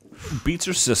 Beats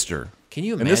her sister. Can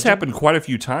you imagine? And this happened quite a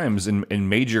few times in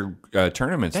major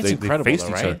tournaments. That's incredible, they faced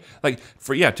though, each right? other. Like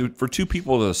for two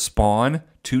people to spawn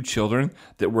two children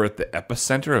that were at the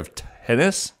epicenter of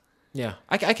tennis. Yeah,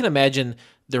 I can imagine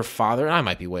their father, and I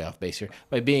might be way off base here,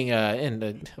 by being,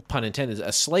 and pun intended,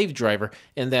 a slave driver,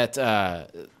 and that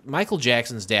Michael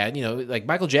Jackson's dad, like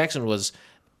Michael Jackson was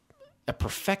a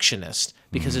perfectionist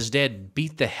because his dad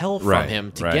beat the hell from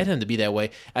him to get him to be that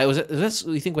way. Is that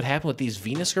what you think would happen with these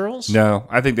Venus girls? No,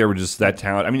 I think they were just that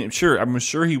talented. I mean, I'm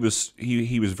sure he was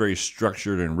very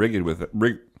structured and rigged with it.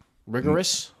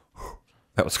 Rigorous?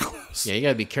 That was close. Yeah, you got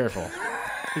to be careful.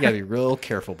 You got to be real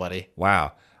careful, buddy.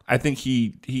 Wow. I think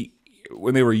he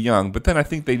when they were young, but then I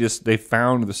think they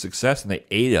found the success and they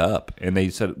ate up and they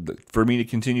said, for me to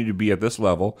continue to be at this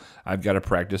level, I've got to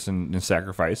practice and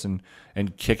sacrifice and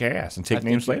kick ass and take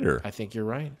names later. I think you're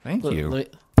right. Thank you. Let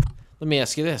me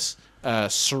ask you this.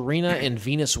 Serena and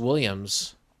Venus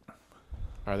Williams,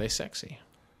 are they sexy?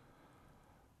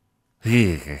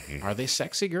 Are they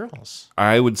sexy girls?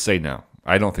 I would say no.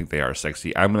 I don't think they are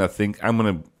sexy. I'm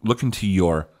gonna look into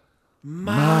your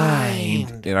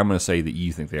mind, and I'm going to say that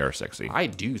you think they are sexy. I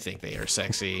do think they are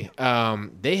sexy.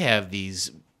 They have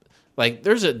these, like,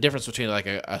 there's a difference between like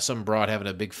some broad having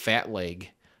a big fat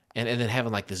leg and then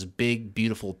having like this big,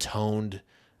 beautiful, toned,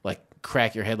 like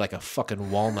crack your head like a fucking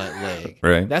walnut leg.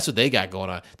 Right. That's what they got going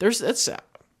on. That's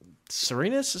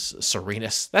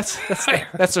Serenus.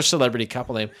 That's their celebrity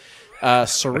couple name.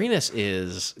 Serenus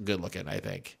is good looking, I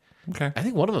think. Okay. I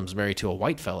think one of them's married to a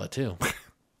white fella too.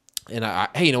 And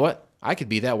hey, you know what? I could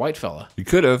be that white fella. You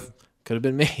could have. Could have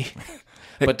been me.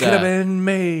 It could have been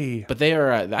me. But they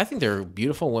are, I think they're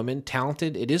beautiful women,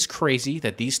 talented. It is crazy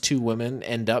that these two women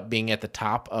end up being at the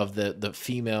top of the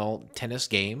female tennis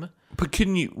game. But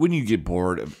wouldn't you get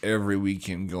bored of every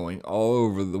weekend going all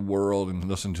over the world and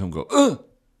listening to them go,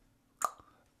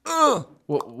 Well,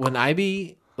 wouldn't I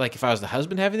be, like, if I was the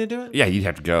husband having to do it? Yeah, you'd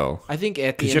have to go. I think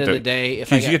at the end of the day, you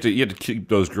have to keep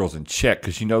those girls in check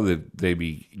because you know that they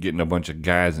be getting a bunch of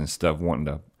guys and stuff wanting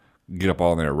to get up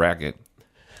all in their racket.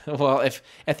 Well, if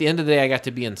at the end of the day I got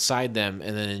to be inside them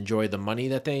and then enjoy the money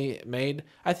that they made,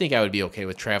 I think I would be okay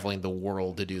with traveling the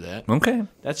world to do that. Okay,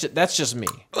 that's just me.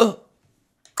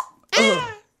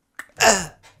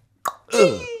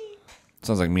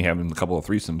 Sounds like me having a couple of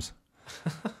threesomes.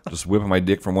 Just whipping my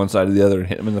dick from one side to the other and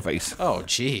hitting him in the face. Oh,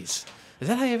 jeez. Is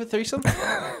that how you have a threesome?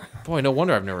 Boy, no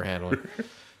wonder I've never had one.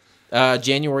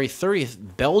 January 30th,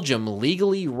 Belgium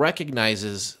legally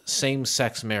recognizes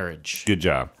same-sex marriage. Good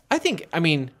job. I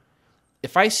mean,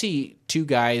 if I see two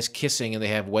guys kissing and they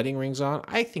have wedding rings on,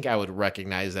 I think I would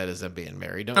recognize that as them being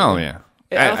married, don't you? Oh, yeah.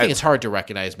 I don't think it's hard to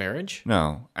recognize marriage.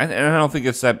 No, and I don't think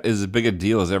it's that as big a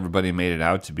deal as everybody made it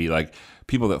out to be. Like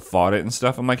people that fought it and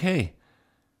stuff. I'm like, hey,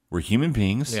 we're human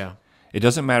beings. Yeah. It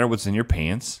doesn't matter what's in your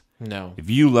pants. No. If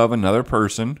you love another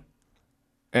person,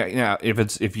 now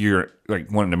if you're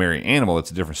like wanting to marry an animal,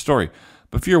 it's a different story.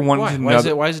 But if you're wanting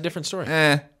to, why is it a different story?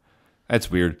 That's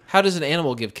weird. How does an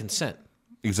animal give consent?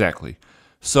 Exactly.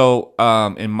 So,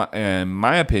 in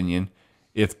my opinion,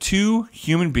 if two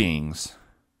human beings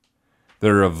that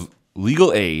are of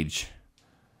legal age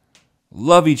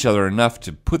love each other enough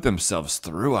to put themselves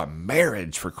through a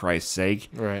marriage, for Christ's sake,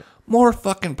 Right. more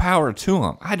fucking power to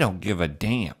them. I don't give a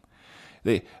damn.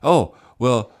 They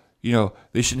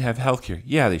shouldn't have health care.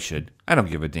 Yeah, they should. I don't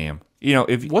give a damn.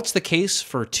 What's the case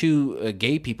for two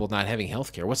gay people not having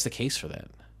health care? What's the case for that?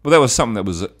 Well, that was something that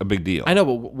was a big deal. I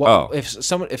know, but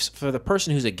if for the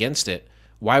person who's against it,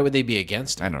 why would they be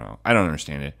against it? I don't know. I don't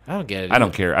understand it. I don't get it. I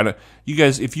don't care. You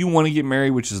guys, if you want to get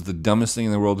married, which is the dumbest thing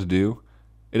in the world to do,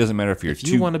 it doesn't matter if you're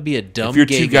you want to be a dumb if you're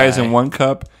gay two guys guy, in one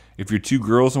cup, if you're two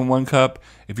girls in one cup,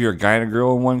 if you're a guy and a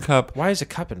girl in one cup. Why is a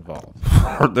cup involved?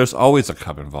 There's always a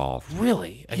cup involved.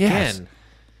 Really? Again? Yes.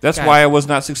 That's why I was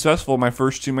not successful in my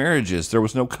first two marriages. There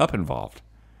was no cup involved.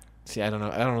 See, I don't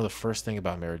know the first thing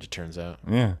about marriage, it turns out.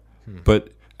 Yeah. But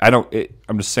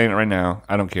I'm just saying it right now.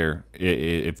 I don't care.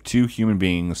 If two human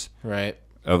beings Right.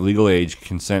 of legal age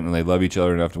consent and they love each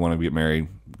other enough to want to get married,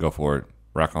 go for it.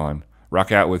 Rock on.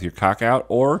 Rock out with your cock out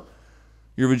or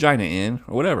your vagina in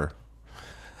or whatever.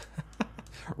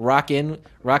 Rock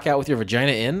out with your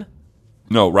vagina in?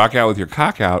 No, rock out with your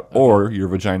cock out or your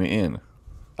vagina in.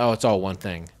 Oh, it's all one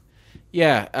thing.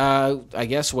 Yeah, I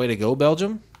guess way to go,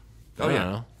 Belgium. Oh, I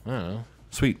yeah. don't know.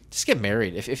 Sweet. Just get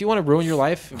married. If you want to ruin your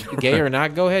life, gay or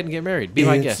not, go ahead and get married. Be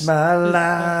my guest. It's my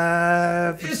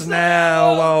life. It's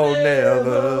now or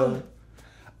never.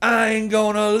 I ain't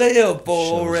gonna live Show's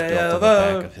built on the back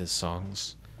forever. of his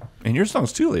songs. And your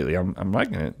songs too lately. I'm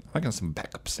liking it. I'm liking some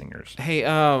backup singers. Hey,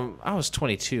 I was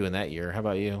 22 in that year. How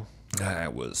about you? I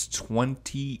was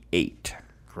 28.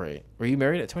 Great. Were you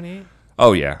married at 28?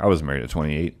 Oh yeah, I was married at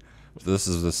 28. So this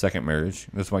is the second marriage.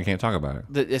 That's why I can't talk about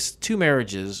it. It's two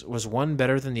marriages. Was one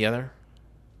better than the other?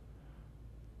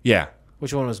 Yeah.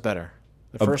 Which one was better?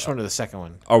 The first one or the second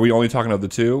one? Are we only talking of the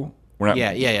two? We're not.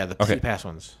 Yeah. The Okay. past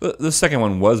ones. The second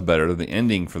one was better. The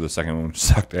ending for the second one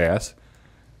sucked ass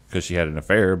because she had an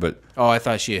affair. But Oh, I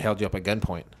thought she had held you up at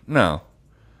gunpoint. no,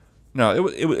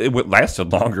 it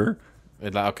lasted longer.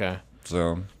 Okay.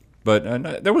 So, but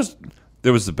no, there was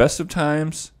the best of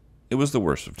times. It was the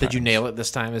worst of times. Did you nail it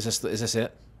this time? Is this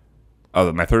it? Oh,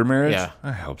 my third marriage? Yeah.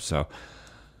 I hope so.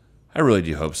 I really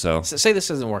do hope so. Say this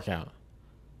doesn't work out.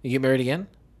 You get married again?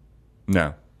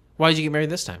 No. Why did you get married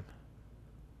this time?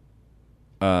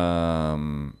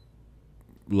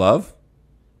 Love?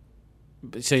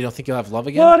 So you don't think you'll have love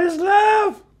again? What is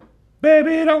love?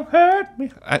 Baby, don't hurt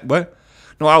me. What?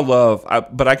 No,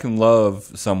 but I can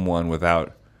love someone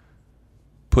without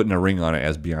putting a ring on it,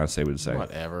 as Beyonce would say.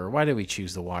 Whatever. Why did we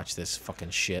choose to watch this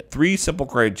fucking shit? 3 simple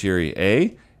criteria.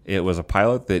 A, it was a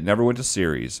pilot that never went to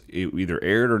series. It either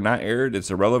aired or not aired.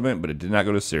 It's irrelevant, but it did not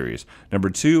go to series. Number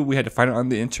 2, we had to find it on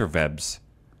the interwebs,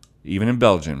 even in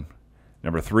Belgium.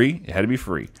 Number 3, it had to be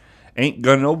free. Ain't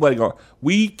gonna nobody go.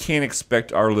 We can't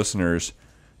expect our listeners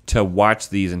to watch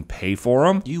these and pay for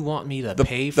them. You want me to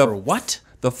pay for what?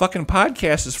 The fucking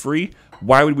podcast is free.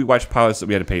 Why would we watch pilots that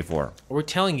we had to pay for? We're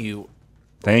telling you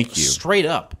Thank you. straight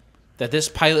up that this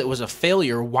pilot was a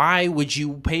failure. Why would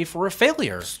you pay for a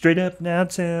failure? Straight up now,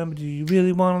 tell me, do you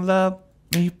really want to love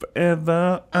me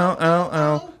forever?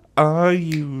 Are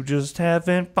you just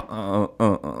having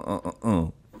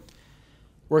fun?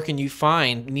 Where can you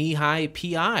find knee-high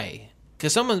PI?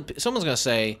 Because someone's going to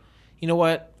say, you know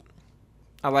what?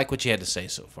 I like what you had to say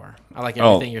so far. I like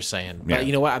everything you're saying. But yeah.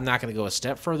 you know what? I'm not going to go a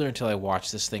step further until I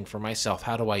watch this thing for myself.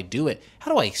 How do I do it?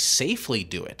 How do I safely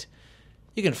do it?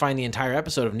 You can find the entire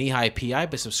episode of Knee-High PI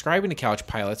by subscribing to Couch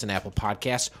Pilots and Apple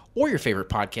Podcasts or your favorite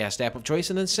podcast app of choice,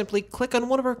 and then simply click on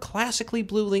one of our classically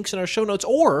blue links in our show notes,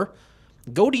 or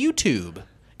go to YouTube.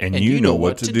 And you know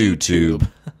what to do, Tube.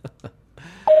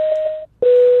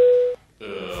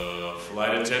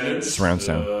 Flight attendants, Surround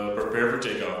sound. Prepare for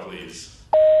takeoff, please.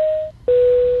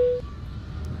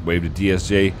 Wave to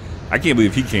DSJ. I can't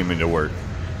believe he came into work.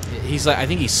 He's like, I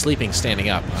think he's sleeping standing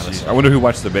up, honestly. I wonder who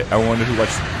watched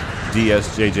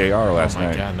DSJJR last night. Oh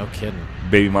my God, no kidding.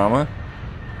 Baby mama?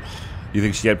 You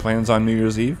think she had plans on New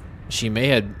Year's Eve? She may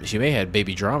had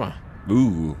baby drama.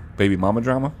 Ooh, baby mama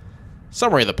drama?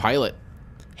 Summary of the pilot.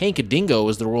 Hank Dingo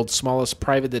is the world's smallest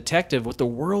private detective with the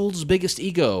world's biggest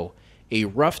ego. A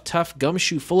rough, tough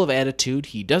gumshoe full of attitude,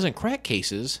 he doesn't crack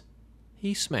cases,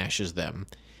 he smashes them.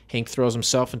 Hank throws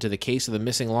himself into the case of the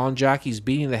missing lawn jockeys,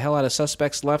 beating the hell out of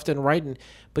suspects left and right,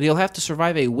 but he'll have to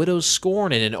survive a widow's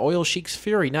scorn and an oil sheik's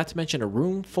fury, not to mention a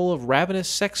room full of ravenous,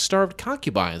 sex-starved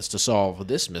concubines to solve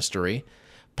this mystery.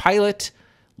 Pilot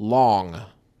long.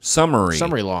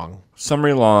 Summary long.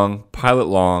 Pilot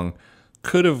long.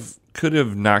 Could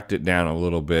have knocked it down a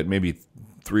little bit, maybe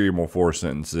 3 or 4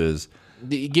 sentences.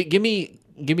 Give me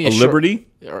a liberty,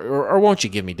 or won't you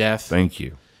give me death? Thank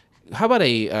you. How about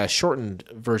a shortened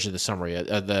version of the summary?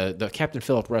 The Captain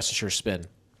Philip rest assured spin.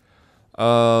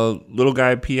 Little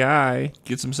guy PI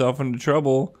gets himself into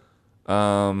trouble,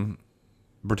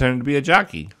 pretending to be a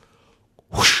jockey.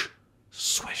 Whoosh,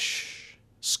 swish,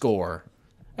 score.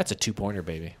 That's a 2-pointer,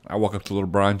 baby. I walk up to little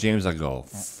Brian James. I go,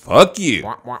 "Fuck you!"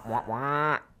 Wah, wah, wah,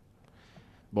 wah.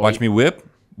 Boy, Watch me whip.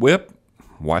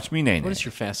 Watch me nay. What is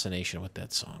your fascination with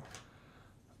that song?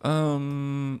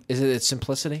 Um, Is it its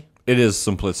simplicity? It is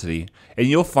simplicity, and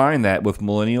you'll find that with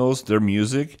millennials, their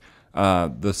music,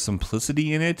 the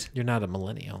simplicity in it. You're not a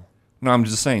millennial. No, I'm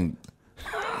just saying,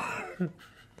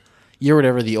 You're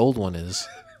whatever the old one is.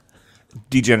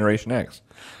 D-Generation X.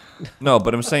 No,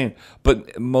 but I'm saying,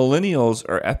 but millennials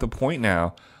are at the point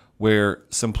now where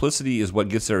simplicity is what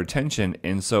gets their attention,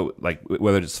 and so like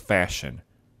whether it's fashion,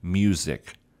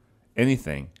 music,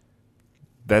 anything,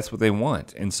 that's what they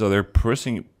want, and so they're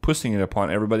pushing it upon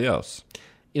everybody else.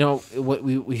 You know, what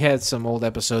we had some old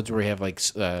episodes where we have like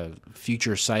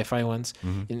future sci-fi ones,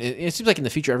 and it seems like in the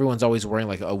future everyone's always wearing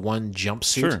like a one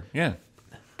jumpsuit. Sure, yeah.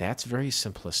 That's very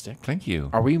simplistic. Thank you.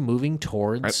 Are we moving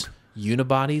towards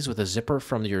unibodies with a zipper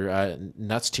from your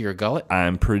nuts to your gullet?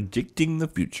 I'm predicting the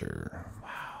future.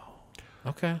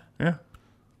 Okay. Yeah.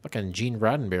 Fucking Gene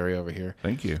Roddenberry over here.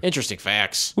 Thank you. Interesting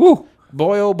facts. Woo.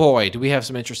 Boy, oh boy, do we have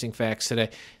some interesting facts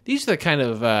today. These are the kind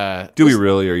of... Do we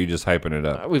really, or are you just hyping it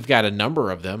up? We've got a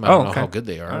number of them. I don't know okay. how good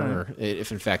they are, or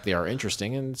if in fact they are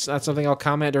interesting. And it's not something I'll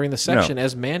comment during the section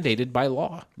as mandated by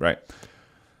law. Right.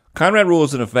 Conrad rule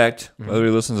is in effect, whether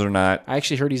he listens or not. I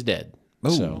actually heard he's dead. Oh,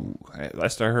 So.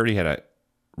 last I heard he had a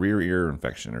rear ear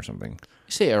infection or something.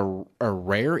 You say a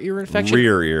rare ear infection?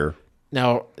 Rear ear.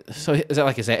 Now, so is that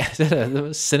like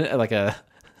a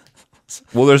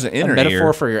Well, there's an inner metaphor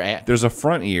ear. for your ass? There's a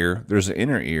front ear, there's an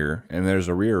inner ear, and there's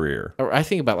a rear ear. Or I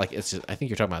think about like I think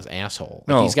you're talking about his asshole. Like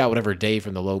No. he's got whatever Dave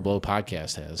from the Low Blow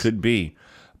podcast has. Could be.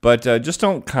 But just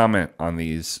don't comment on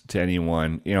these to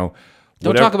anyone. You know,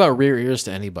 Don't talk about rear ears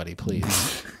to anybody,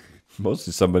 please.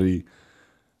 mostly somebody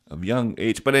of young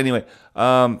age. But anyway,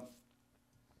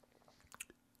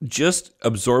 just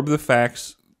absorb the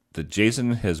facts that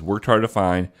Jason has worked hard to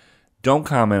find. Don't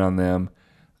comment on them.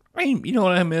 I mean, you know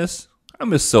what I miss? I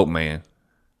miss Soap Man.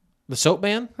 The Soap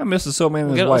Man? I miss the Soap Man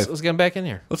and his wife. Let's get them back in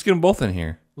here. Let's get them both in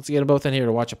here. Let's get them both in here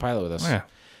to watch a pilot with us.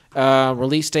 Yeah.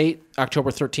 Release date,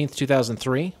 October 13th,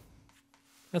 2003.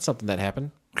 That's something that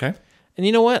happened. Okay. And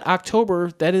you know what?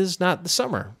 October, that is not the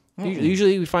summer.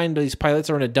 Usually we find these pilots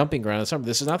are in a dumping ground in the summer.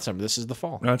 This is not summer. This is the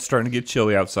fall. Now it's starting to get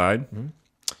chilly outside.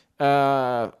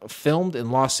 Filmed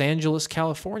in Los Angeles,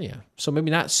 California. So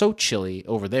maybe not so chilly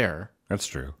over there, That's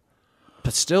true.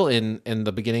 but still in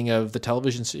the beginning of the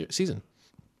television season.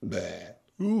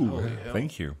 Ooh,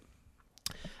 thank you.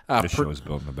 This show is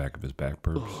built in the back of his back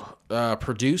burps.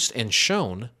 Produced and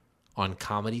shown on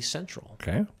Comedy Central.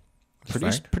 Okay.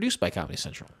 Produced by Comedy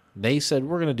Central. They said,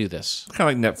 we're going to do this. Kind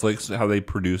of like Netflix, how they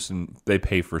produce and they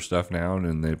pay for stuff now and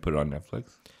then they put it on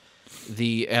Netflix.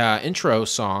 The intro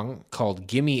song called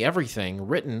Gimme Everything,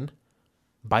 written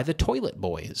by the Toilet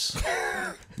Boys.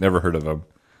 Never heard of them.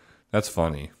 That's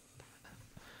funny.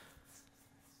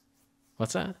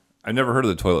 What's that? I've never heard of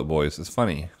the Toilet Boys. It's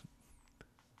funny.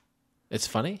 It's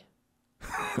funny?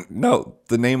 No,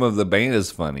 the name of the band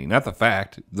is funny. Not the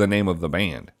fact, the name of the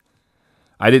band.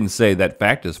 I didn't say that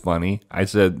fact is funny. I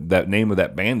said that name of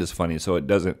that band is funny, so it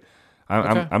doesn't.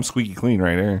 Okay. I'm squeaky clean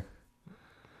right there.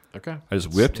 Okay. I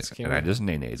just whipped it, and I just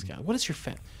nay-nayed. What is your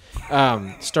fact?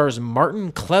 Stars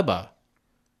Martin Klebba,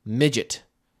 midget.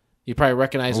 You probably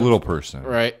recognize A him. little person.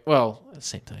 Right. Well,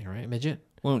 same thing, right? Midget.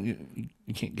 Well, you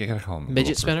can't. You gotta call him a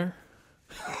Midget little spinner.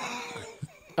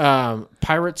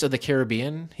 Pirates of the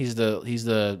Caribbean. He's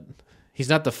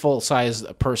not the full size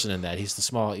person in that. He's the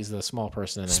small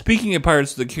person in that. Speaking of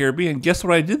Pirates of the Caribbean, guess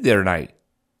what I did the other night?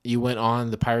 You went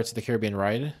on the Pirates of the Caribbean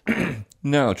ride?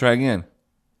 No, try again.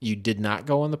 You did not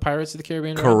go on the Pirates of the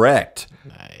Caribbean ride? Correct.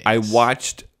 Nice. I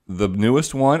watched the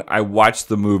newest one. I watched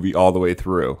the movie all the way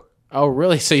through. Oh,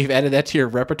 really? So you've added that to your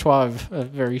repertoire of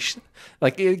very...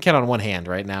 like, you count on one hand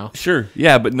right now. Sure.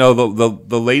 Yeah, but no,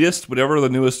 the latest, whatever the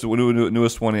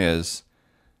newest one is,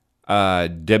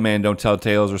 Dead Man Don't Tell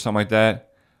Tales or something like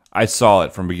that, I saw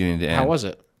it from beginning to end. How was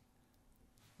it?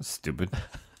 Stupid.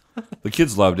 The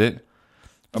kids loved it.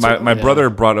 My brother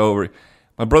brought over.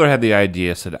 My brother had the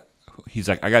idea. He's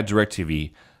like, I got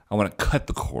DirecTV. I want to cut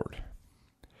the cord.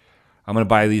 I'm going to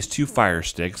buy these 2 Fire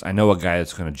Sticks. I know a guy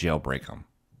that's going to jailbreak them.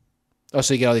 Oh,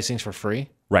 so you get all these things for free?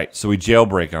 Right. So we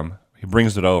jailbreak them. He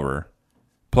brings it over.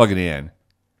 Plug it in.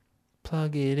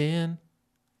 Plug it in.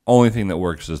 Only thing that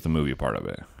works is the movie part of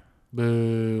it.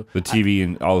 Boo. The TV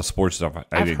and all the sports stuff.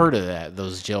 I've heard of that.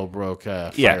 Those jailbroke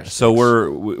Fire Sticks. So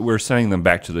we're sending them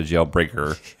back to the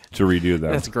jailbreaker to redo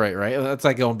them. That's great, right? That's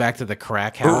like going back to the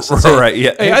crack house. Right,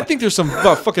 yeah. Hey, I think there's some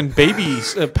fucking baby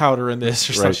powder in this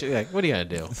or some shit. Like, what are you going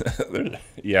to do?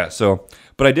 Yeah, so,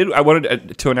 but I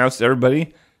wanted to announce to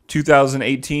everybody,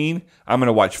 2018, I'm going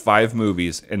to watch 5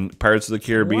 movies, and Pirates of the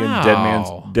Caribbean,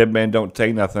 Wow. Dead Man Don't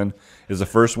Take Nothing is the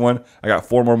first one. I got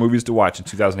 4 more movies to watch in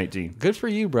 2018. Good for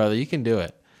you, brother. You can do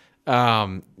it.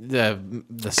 The Can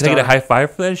I get a high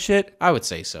five for that shit? I would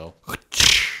say so.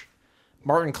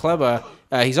 Martin Klebba,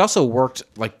 he's also worked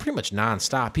like pretty much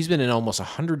nonstop. He's been in almost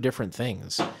 100 different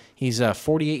things. He's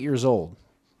 48 years old.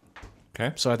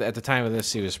 Okay. So at the time of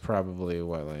this, he was probably,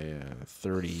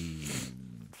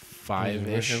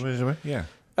 35-ish. Yeah.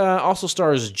 Also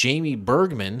stars Jaime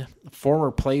Bergman,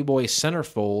 former Playboy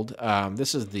centerfold.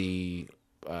 This is the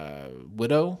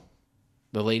widow,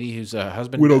 the lady whose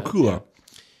husband... Widow Kula.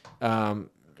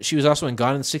 She was also in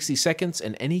Gone in 60 Seconds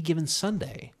and Any Given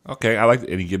Sunday. Okay, I like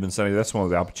Any Given Sunday. That's one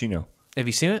with Al Pacino. Have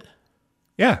you seen it?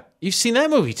 Yeah. You've seen that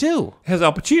movie, too. It has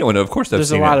Al Pacino in it. Of course I've There's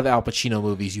seen a lot it. of Al Pacino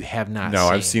movies you have not seen. No,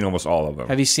 I've seen almost all of them.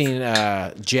 Have you seen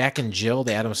Jack and Jill,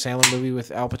 the Adam Sandler movie with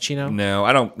Al Pacino? No,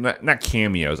 I don't. Not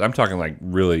cameos. I'm talking like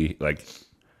really like...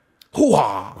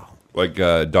 Hoo-ah! Like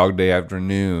Dog Day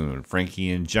Afternoon, Frankie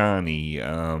and Johnny,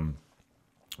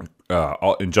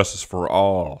 Injustice for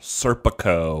All,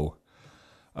 Serpico.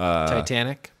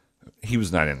 Titanic. He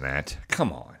was not in that.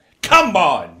 Come on,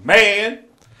 man.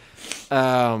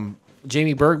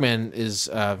 Jaime Bergman is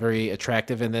very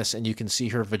attractive in this, and you can see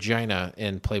her vagina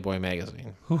in Playboy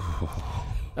magazine.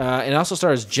 And also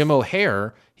stars Jim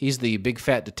O'Hare. He's the big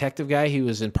fat detective guy. He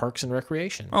was in Parks and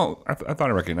Recreation. Oh, I thought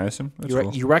I recognized him. That's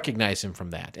cool. You recognize him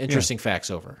from that. Interesting facts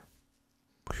over.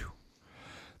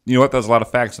 You know what? That was a lot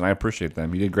of facts, and I appreciate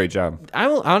them. You did a great job.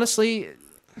 I'm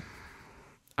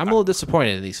a little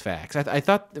disappointed in these facts. I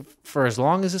thought for as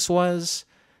long as this was,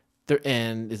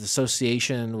 and its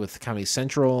association with Comedy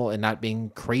Central and not being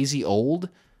crazy old,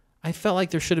 I felt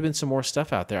like there should have been some more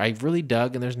stuff out there. I really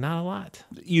dug, and there's not a lot.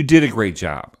 You did a great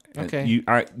job. Okay.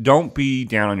 Don't be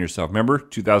down on yourself. Remember,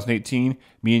 2018,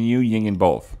 me and you, yin and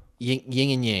both. Yin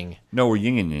and yang. No, we're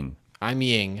yin and yin. I'm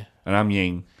Ying, And I'm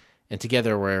yin. and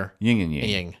together we're Yin and yin.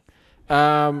 Ying.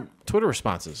 Twitter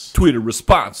responses. Twitter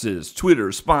responses.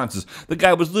 The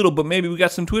guy was little, but maybe we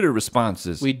got some Twitter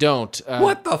responses. We don't.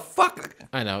 What the fuck?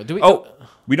 I know. Do we? Oh,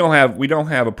 we don't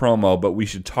have a promo, but we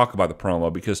should talk about the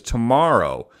promo because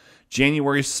tomorrow,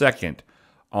 January 2nd,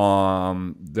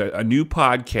 a new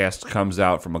podcast comes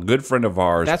out from a good friend of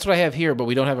ours. That's what I have here, but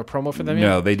we don't have a promo for them yet.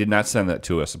 No, they did not send that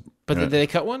to us. But did they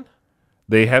cut one?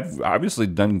 They have obviously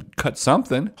cut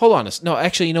something. Hold on. No,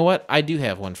 actually, you know what? I do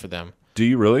have one for them. Do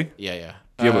you really? Yeah.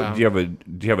 Do you have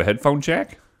a headphone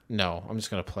jack? No, I'm just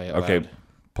gonna play it. Okay, loud.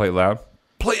 play it loud.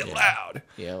 Play it loud.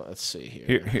 Yeah, let's see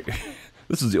here. Here.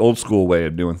 This is the old school way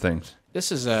of doing things.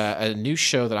 This is a new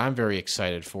show that I'm very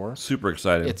excited for. Super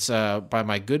excited. It's by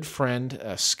my good friend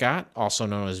Scott, also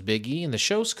known as Big E, and the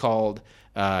show's called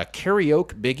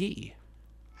Karaok Big E.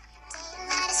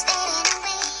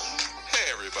 Hey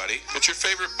everybody, it's your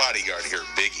favorite bodyguard here,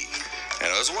 Big E. And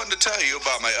I was wanting to tell you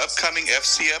about my upcoming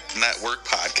FCF Network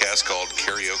podcast called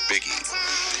Karaoke Big E.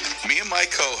 Me and my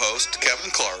co-host,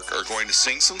 Kevin Clark, are going to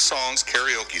sing some songs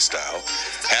karaoke style,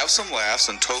 have some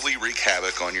laughs, and totally wreak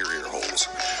havoc on your ear holes.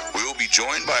 We will be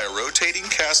joined by a rotating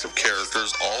cast of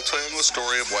characters, all telling the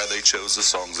story of why they chose the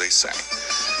songs they sang.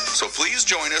 So please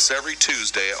join us every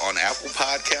Tuesday on Apple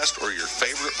Podcast or your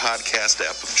favorite podcast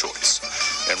app of choice.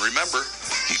 And remember,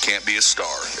 you can't be a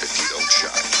star if you don't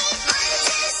shine.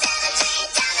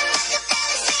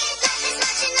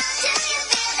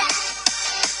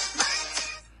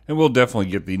 And we'll definitely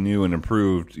get the new and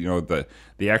improved, the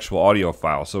actual audio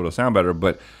file, so it'll sound better.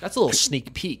 But That's a little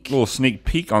sneak peek. a little sneak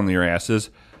peek on your asses.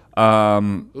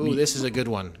 Ooh, this is a good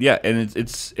one. Yeah, and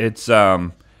it's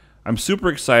I'm super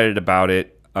excited about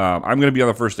it. I'm going to be on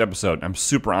the first episode. I'm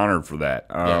super honored for that.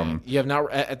 You have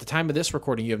not, at the time of this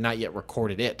recording, you have not yet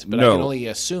recorded it, but No. I can only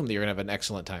assume that you're gonna have an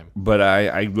excellent time. But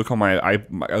I look on my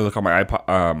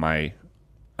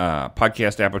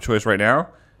podcast app of choice right now.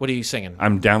 What are you singing?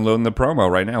 I'm downloading the promo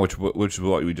right now, which is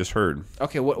what we just heard.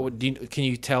 Okay, can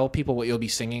you tell people what you'll be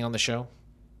singing on the show?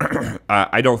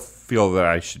 I don't feel that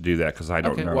I should do that because I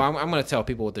don't know. Well, I'm going to tell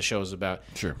people what the show is about.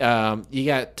 Sure. You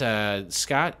got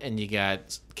Scott and you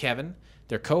got Kevin.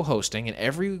 They're co-hosting, and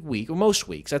every week, or most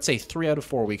weeks, I'd say 3 out of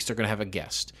 4 weeks, they're going to have a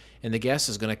guest. And the guest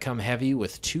is going to come heavy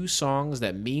with 2 songs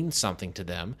that mean something to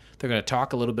them. They're going to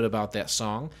talk a little bit about that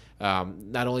song,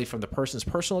 not only from the person's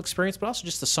personal experience, but also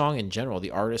just the song in general,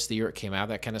 the artist, the year it came out,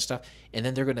 that kind of stuff. And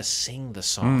then they're going to sing the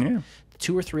song. Yeah.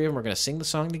 2 or 3 of them are going to sing the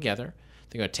song together.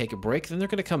 They're going to take a break. Then they're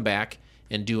going to come back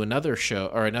and do another show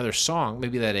or another song,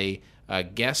 maybe that a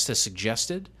guest has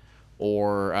suggested,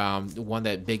 or one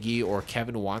that Biggie or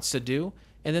Kevin wants to do.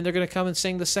 And then they're going to come and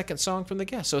sing the second song from the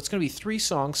guest. So it's going to be 3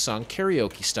 songs sung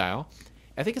karaoke style.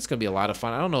 I think it's going to be a lot of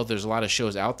fun. I don't know if there's a lot of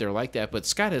shows out there like that, but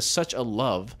Scott has such a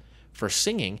love for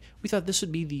singing. We thought this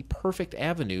would be the perfect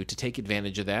avenue to take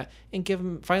advantage of that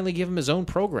and finally give him his own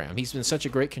program. He's been such a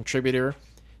great contributor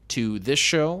to this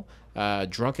show,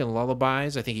 Drunken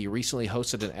Lullabies. I think he recently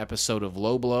hosted an episode of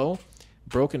Low Blow,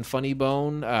 Broken Funny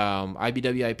Bone,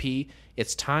 IBWIP.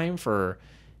 It's time for...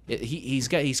 He's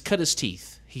cut his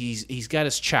teeth. He's got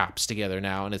his chops together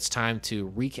now, and it's time to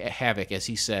wreak havoc, as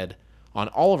he said, on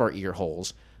all of our ear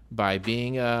holes by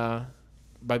being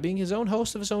his own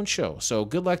host of his own show. So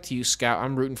good luck to you, Scott.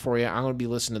 I'm rooting for you. I'm going to be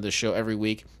listening to this show every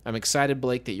week. I'm excited,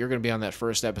 Blake, that you're going to be on that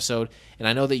first episode, and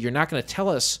I know that you're not going to tell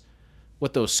us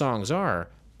what those songs are,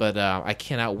 but I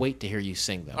cannot wait to hear you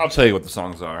sing them. I'll tell you what the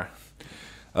songs are.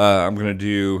 I'm going to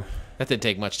do... That didn't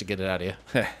take much to get it out of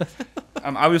you.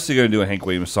 I'm obviously going to do a Hank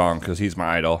Williams song because he's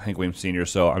my idol, Hank Williams Sr.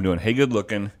 So I'm doing Hey Good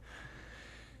Looking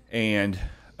and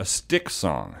a Stick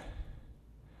song.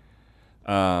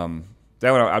 That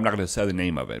one, I'm not going to say the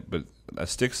name of it, but a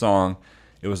Stick song.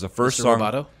 It was the first Mr. song.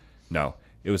 Roboto? No,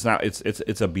 it was not.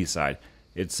 It's a B-side.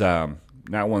 It's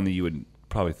not one that you would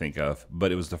probably think of,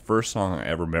 but it was the first song I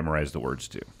ever memorized the words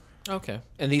to. Okay.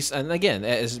 And again,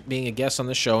 as being a guest on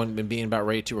the show and being about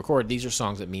ready to record, these are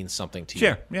songs that mean something to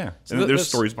you. Yeah. So And there's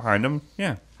stories behind them.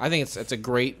 Yeah. I think it's a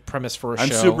great premise for a show.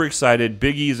 I'm super excited.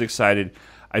 Biggie is excited.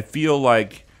 I feel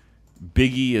like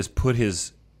Biggie has put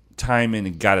his time in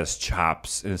and got his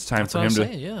chops, and it's time That's for what him I'm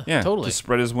to saying, yeah, totally. to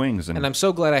spread his wings. And I'm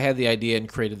so glad I had the idea and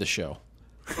created the show.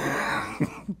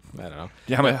 I don't know.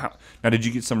 Yeah, now, did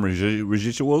you get some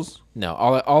residuals? No,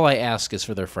 all I ask is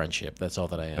for their friendship. That's all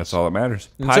that I ask. That's all that matters.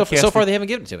 And so far, they haven't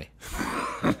given it to me.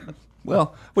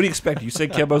 Well, what do you expect? You say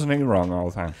Kebbo's anything wrong all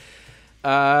the time.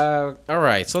 All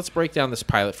right, so let's break down this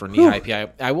pilot for Knee High PI.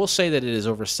 I will say that it is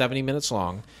over 70 minutes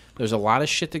long. There's a lot of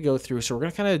shit to go through, so we're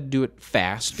gonna kind of do it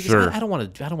fast because Sure. I don't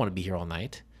want to be here all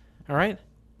night. All right,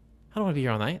 I don't want to be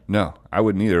here all night. No, I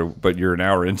wouldn't either, but you're an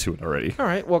hour into it already. All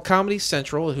right. Well, Comedy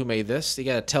Central, who made this, they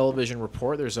got a television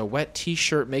report. There's a wet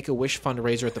T-shirt Make-A-Wish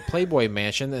fundraiser at the Playboy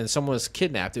Mansion, and someone was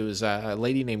kidnapped. It was a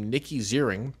lady named Nikki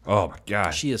Ziering. Oh, my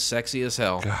gosh. She is sexy as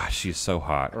hell. Gosh, she's so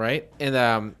hot. Right?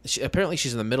 And apparently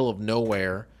she's in the middle of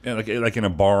nowhere. Yeah, like in a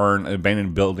barn, an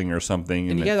abandoned building or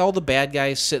something. And you got all the bad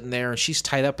guys sitting there, and she's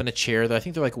tied up in a chair. I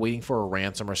think they're like waiting for a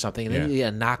ransom or something. And then you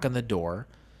get a knock on the door.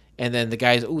 And then the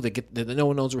guys, no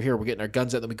one knows we're here. We're getting our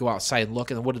guns out. Then we go outside and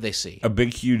look, and then what do they see? A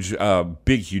big, huge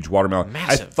watermelon.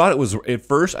 Massive. At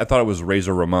first I thought it was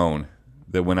Razor Ramon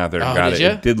that went out there and got did it. ya?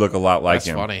 It did look a lot like That's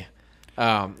him. funny.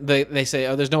 They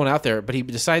say, there's no one out there, but he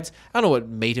decides, I don't know what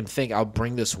made him think I'll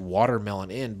bring this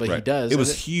watermelon in, but he Right. does. It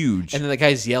was huge. And then the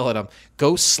guys yell at him,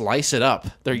 go slice it up.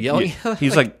 They're yelling.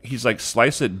 He's like,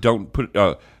 slice it. Don't put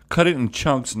cut it in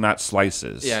chunks, not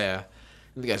slices. Yeah.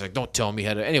 And the guy's like, don't tell me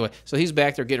how to. Anyway, so he's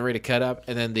back there getting ready to cut up,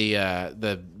 and then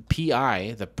the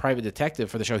PI, the private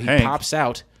detective for the show, he Hank, pops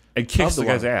out and kicks the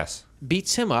guy's woman, ass,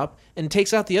 beats him up, and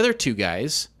takes out the other 2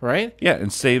 guys. Right? Yeah,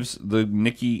 and saves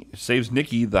Nikki,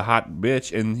 the hot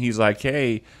bitch, and he's like,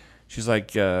 hey, she's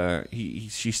like,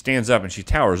 she stands up and she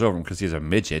towers over him because he's a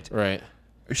midget. Right.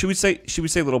 Should we say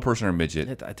little person or midget?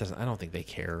 It doesn't. I don't think they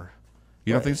care.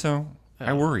 You don't think so?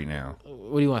 I worry now.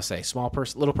 What do you want to say? Small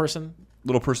person, little person?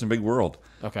 Little person, big world.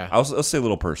 Okay. Let's say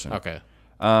little person. Okay.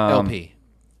 LP.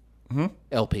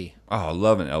 LP. Oh, I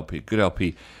love an LP. Good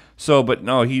LP. So, but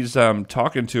no, he's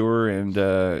talking to her, and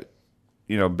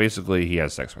basically he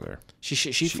has sex with her.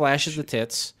 She flashes the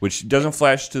tits. Which doesn't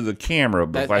flash to the camera,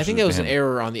 but flashes I think it was to an him.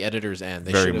 error on the editor's end.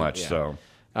 They Very should've- much yeah. so.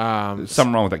 There's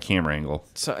something wrong with that camera angle.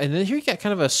 So, and then here you got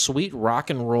kind of a sweet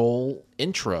rock and roll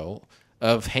intro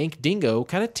of Hank Dingo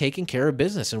kind of taking care of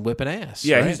business and whipping ass.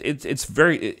 Yeah, right? it's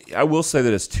very. I will say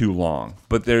that it's too long,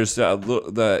 but there's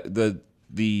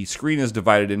the screen is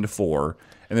divided into 4,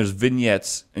 and there's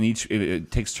vignettes, and it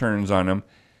takes turns on them,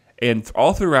 and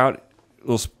all throughout,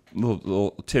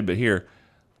 little tidbit here,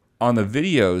 on the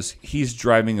videos, he's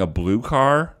driving a blue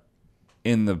car,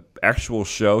 In the actual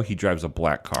show, he drives a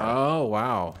black car. Oh,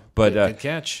 wow. But good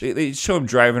catch. They show him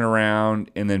driving around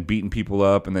and then beating people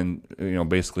up and then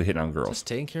basically hitting on girls. Just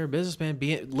taking care of business, man.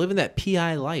 Living that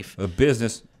PI life. The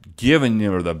business, giving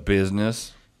you the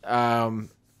business.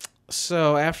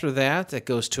 So after that, it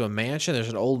goes to a mansion. There's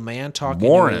an old man talking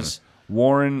Warren. to his...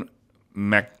 Warren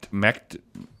McTaton?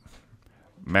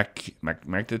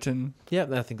 Yeah,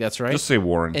 I think that's right. Just say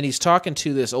Warren. And he's talking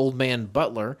to this old man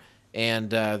butler, and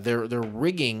they're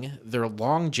rigging their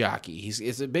lawn jockey.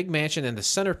 It's a big mansion, and the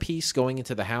centerpiece going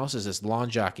into the house is this lawn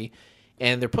jockey.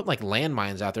 And they're putting like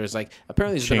landmines out there. It's like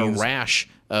apparently there's been a rash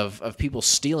of people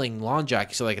stealing lawn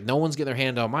jockeys. So like no one's getting their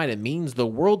hand on mine. It means the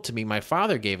world to me. My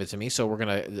father gave it to me, so we're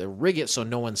gonna rig it so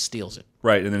no one steals it.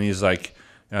 Right, and then he's like,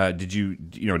 "Did you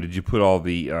put all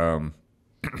the?" Oh,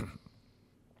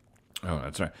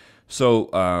 that's right.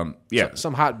 So yeah,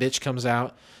 Some hot bitch comes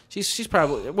out. She's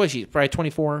probably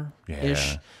 24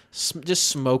 ish. Yeah. Just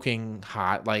smoking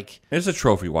hot, like it's a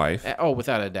trophy wife.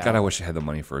 without a doubt. God, I wish I had the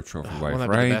money for a trophy wife. Wouldn't that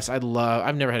be Right? the best?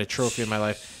 I've never had a trophy in my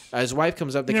life. His wife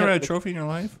comes up. You never had a trophy in your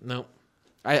life? No.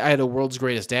 I had a world's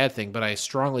greatest dad thing, but I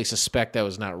strongly suspect that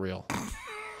was not real.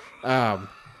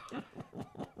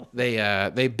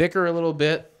 They bicker a little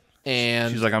bit,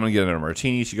 and She's like, I'm gonna get another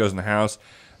martini. She goes in the house.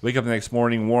 Wake up the next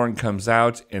morning. Warren comes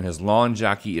out, and his lawn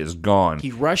jockey is gone.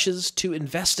 he rushes to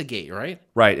investigate. Right?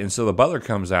 Right, and so the butler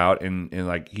comes out, and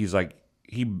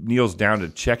he kneels down to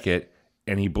check it,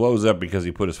 and he blows up because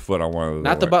he put his foot on one of the.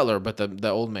 Not the butler, but the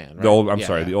old man. Right? The old.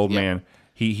 Yeah, the old yeah. man.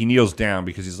 He kneels down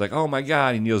because he's like, oh my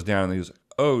God. He kneels down and he goes,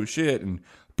 oh shit, and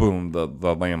boom, the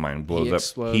landmine blows He up.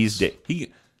 explodes. He's dead.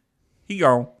 He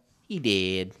gone. He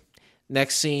did.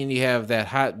 Next scene, you have that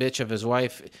hot bitch of his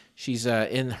wife. She's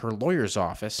in her lawyer's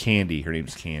office. Candy. Her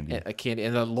name's Candy.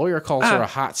 And the lawyer calls her a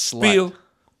hot slut. Feel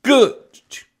good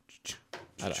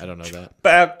I don't know that.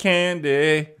 about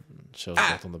Candy. Shows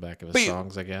both on the back of his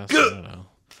songs, I guess. I don't know.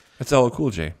 That's LL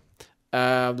Cool J.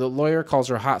 The lawyer calls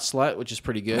her a hot slut, which is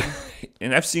pretty good.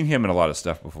 And I've seen him in a lot of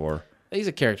stuff before. He's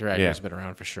a character actor. Yeah. He's been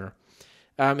around for sure.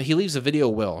 He leaves a video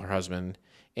will, her husband,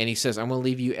 and he says, "I'm going to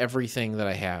leave you everything that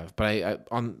I have, but I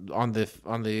on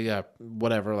the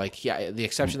whatever, like the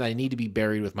exception that I need to be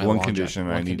buried with my One lawn condition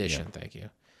jockey. I One need- condition, yeah. thank you."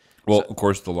 Well, of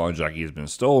course, the lawn jockey has been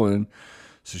stolen,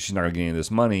 so she's not going to get any of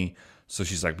this money. So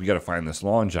she's like, we got to find this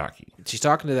lawn jockey. She's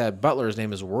talking to that butler. His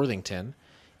name is Worthington,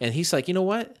 and he's like, "You know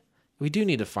what? We do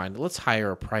need to find it. Let's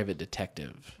hire a private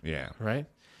detective." Yeah. Right.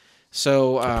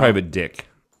 So A private dick.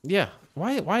 yeah.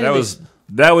 Why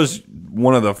That was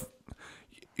one of the.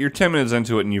 You're 10 minutes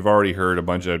into it and you've already heard a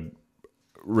bunch of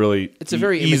really. It's a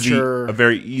very easy, immature- a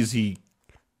very easy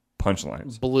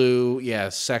punchlines. blue? Yeah,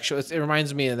 sexual. It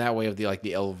reminds me in that way of the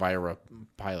Elvira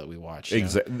pilot we watched.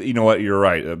 Exactly. You know what? You're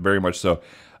right. Very much so.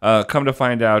 Come to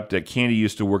find out that Candy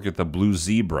used to work at the Blue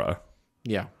Zebra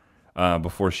Yeah.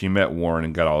 before she met Warren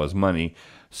and got all his money.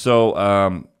 So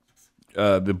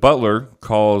the butler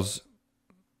calls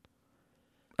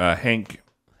Hank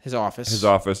His office. his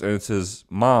office, and it's his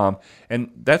mom, and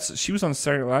she was on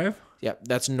Saturday Night Live. Yeah,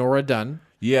 that's Nora Dunn,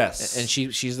 Yes, and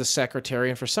she's the secretary,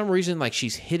 and for some reason, like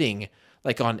she's hitting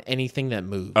like on anything that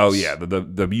moves. oh yeah,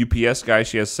 the UPS guy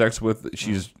she has sex with.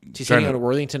 She's hitting on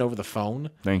Worthington over the phone.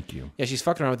 Thank you. Yeah, she's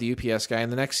fucking around with the UPS guy,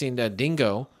 and the next scene,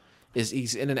 Dingo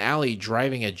he's in an alley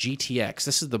driving a GTX.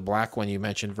 This is the black one you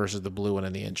mentioned versus the blue one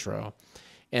in the intro,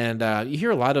 and you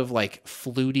hear a lot of like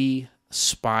fluty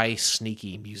spy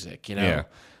sneaky music. You know. Yeah,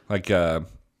 like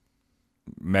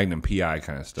Magnum PI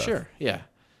kind of stuff. Sure, yeah.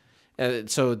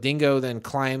 So Dingo then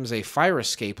climbs a fire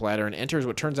escape ladder and enters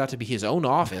what turns out to be his own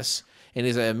office, and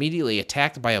is immediately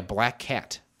attacked by a black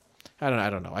cat. I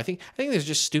don't know. I think there's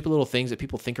just stupid little things that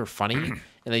people think are funny, and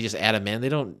they just add them in. They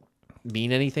don't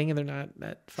mean anything, and they're not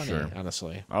that funny, Sure.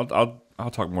 honestly. I'll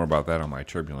talk more about that on my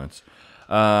turbulence.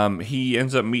 He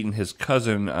ends up meeting his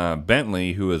cousin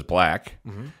Bentley, who is black,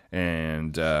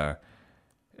 and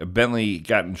Bentley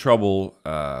got in trouble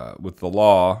with the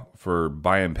law for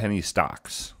buying penny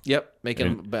stocks. Yep,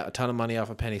 making a ton of money off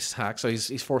of penny stock, so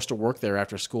he's forced to work there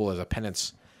after school as a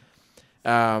penance.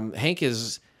 Hank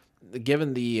is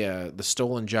given the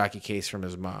stolen jockey case from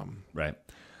his mom. Right.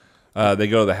 They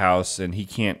go to the house, and he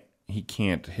can't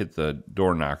hit the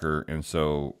door knocker, and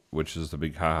so, which is the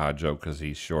big haha joke because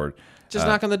he's short. Just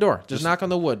knock on the door. Just knock on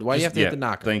the wood. Why do you have to hit the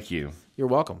knocker? Thank you. You're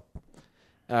welcome.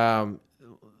 And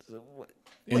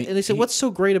they said, "What's so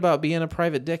great about being a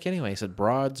private dick anyway?" He said,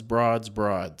 "Broads, broads,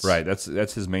 broads." Right. That's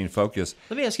his main focus.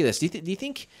 Let me ask you this: Do you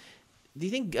think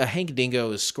Hank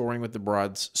Dingo is scoring with the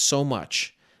broads so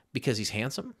much because he's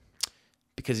handsome,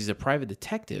 because he's a private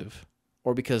detective,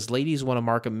 or because ladies want to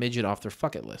mark a midget off their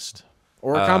fuck it list?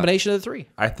 Or a combination of the three.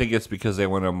 I think it's because they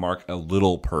want to mark a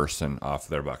little person off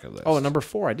their bucket list. Oh, number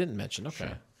 4 I didn't mention.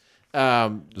 Okay.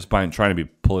 Just by trying to be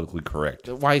politically correct.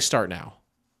 Why start now?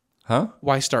 Huh?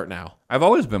 Why start now? I've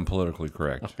always been politically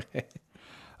correct.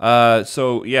 Okay.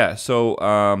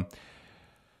 So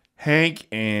Hank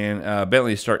and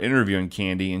Bentley start interviewing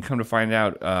Candy, and come to find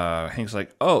out, Hank's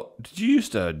like, "Oh, did you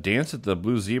used to dance at the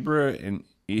Blue Zebra?" And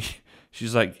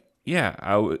she's like, "Yeah,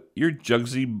 you're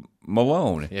Jugsy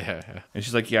Malone." Yeah. And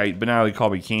she's like, "Yeah, but now they call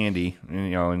me Candy."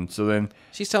 And, and so then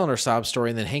She's telling her sob story,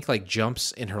 and then Hank like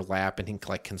jumps in her lap and he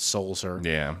like consoles her.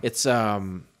 Yeah. It's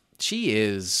she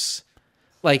is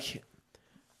like,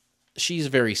 she's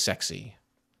very sexy.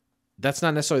 That's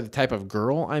not necessarily the type of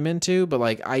girl I'm into, but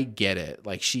like I get it.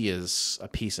 Like she is a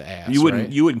piece of ass. you wouldn't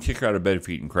right? you wouldn't kick her out of bed if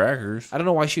eating crackers. I don't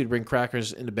know why she would bring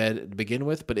crackers into bed to begin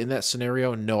with, but in that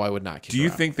scenario, no, I would not kick Do her you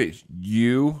out. think that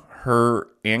you, her,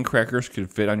 and crackers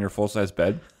could fit on your full size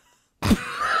bed?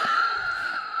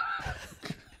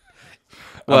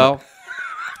 Well,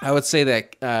 I would say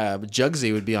that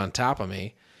Jugsy would be on top of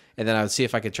me, and then I would see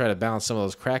if I could try to balance some of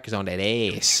those crackers on that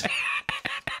ass.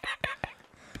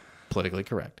 Politically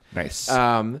correct. Nice.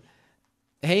 Hank,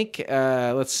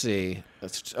 let's see.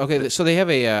 Okay, so they have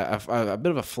a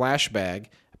bit of a flashback.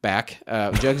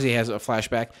 Jugsy has a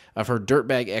flashback of her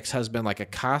dirtbag ex-husband like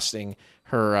accosting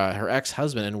her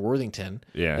ex-husband in Worthington.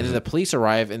 Yeah. And then the police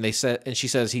arrive, and she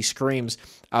says, he screams,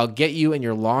 "I'll get you and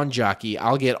your lawn jockey.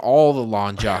 I'll get all the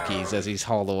lawn jockeys," as he's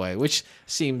hauled away, which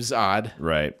seems odd.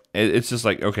 Right. It's just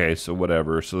like, okay, so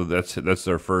whatever. So that's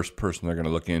their first person they're going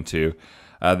to look into.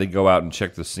 They go out and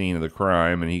check the scene of the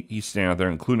crime, and he's standing out there.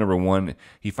 And clue number 1,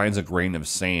 he finds a grain of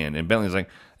sand. And Bentley's like,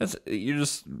 "That's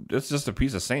just a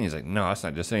piece of sand." He's like, "No, that's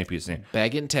not just any piece of sand.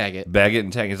 Bag it and tag it. Bag it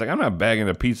and tag it." He's like, "I'm not bagging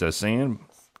a piece of sand."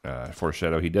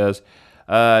 Foreshadow, he does.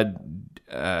 Then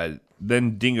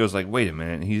Dingo's like, "Wait a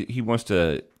minute." He wants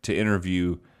to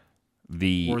interview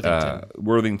the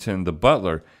Worthington, the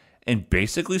butler, and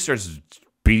basically starts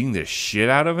beating the shit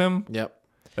out of him. Yep.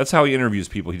 That's how he interviews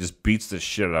people. He just beats the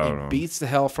shit out of them. Beats the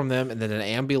hell from them, and then an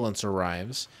ambulance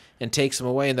arrives and takes him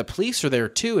away. And the police are there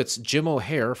too. It's Jim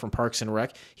O'Hare from Parks and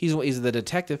Rec. He's the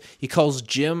detective. He calls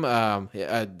Jim.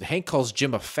 Hank calls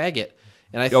Jim a faggot,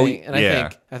 and I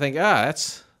think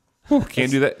that's.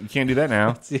 Can't do that. You can't do that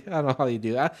now. I don't know how you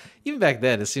do that. Even back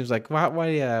then, it seems like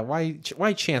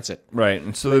why chance it? Right.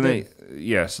 And so then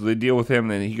they deal with him.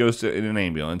 Then he goes in an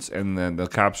ambulance, and then the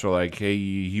cops are like, "Hey,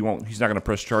 he's not going to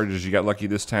press charges. You got lucky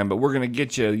this time, but we're going to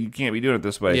get you. You can't be doing it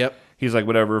this way." Yep. He's like,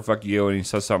 "Whatever, fuck you," and he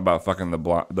says something about fucking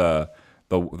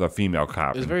the female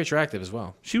cop. It was very attractive as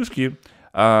well. She was cute.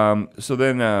 So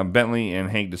then Bentley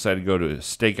and Hank decide to go to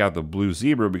stake out the Blue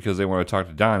Zebra because they want to talk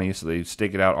to Donnie. So they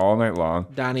stake it out all night long.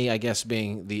 Donnie, I guess,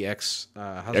 being the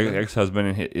ex-husband.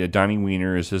 Ex-husband, and Donnie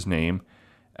Wiener is his name.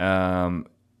 And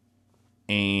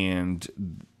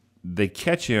they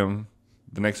catch him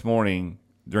the next morning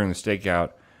during the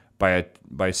stakeout by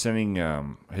sending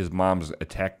his mom's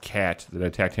attacked cat that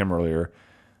attacked him earlier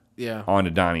onto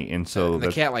Donnie. And so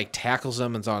the cat like tackles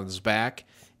him and's on his back.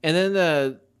 And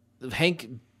then Hank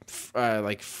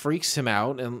like freaks him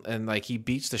out and like he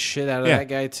beats the shit out of that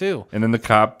guy too. And then the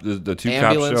cop, the two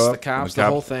ambulance, cops show up. The cops, the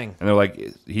whole thing. And they're like,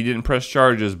 "He didn't press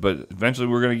charges, but eventually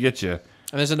we're going to get you."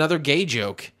 And there's another gay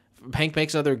joke. Hank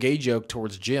makes another gay joke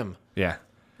towards Jim. Yeah.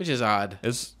 Which is odd.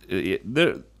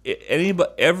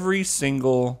 Every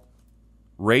single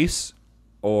race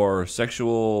or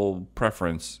sexual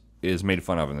preference is made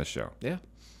fun of in this show. Yeah.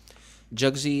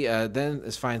 Jugsy then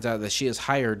finds out that she has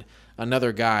hired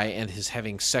another guy and is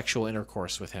having sexual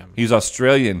intercourse with him. He's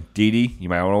Australian, Dee Dee. You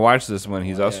might want to watch this one.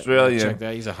 He's Australian. Check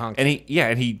that. He's a hunk. And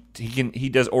he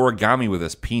does origami with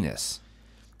his penis.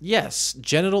 Yes,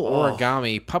 genital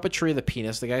origami, puppetry of the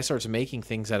penis. The guy starts making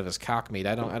things out of his cock meat.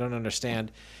 I don't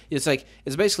understand. It's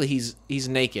basically he's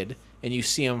naked and you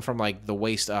see him from like the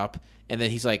waist up, and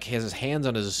then he's like has his hands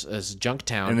on his junk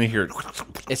town. And then you hear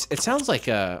it sounds like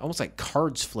almost like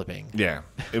cards flipping. Yeah,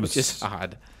 it was just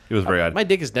odd. It was very odd. My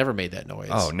dick has never made that noise.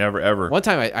 Oh, never ever. One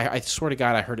time I swear to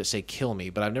God I heard it say "kill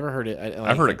me," but I've never heard it.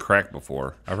 I've heard it crack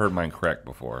before. I've heard mine crack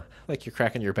before. Like you're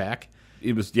cracking your back.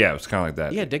 It was kind of like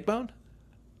that. Yeah, dick bone.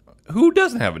 Who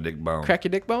doesn't have a dick bone? Crack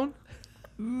your dick bone?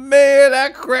 Man, I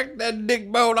cracked that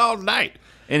dick bone all night.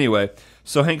 Anyway,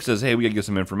 so Hank says, "Hey, we gotta get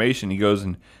some information." He goes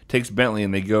and takes Bentley,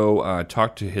 and they go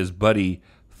talk to his buddy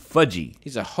Fudgy.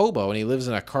 He's a hobo, and he lives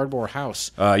in a cardboard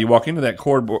house. You walk into that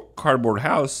cardboard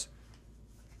house.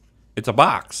 It's a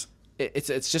box.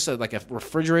 It's just like a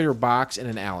refrigerator box in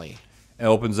an alley. It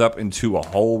opens up into a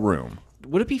whole room.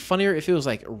 Would it be funnier if it was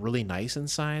like really nice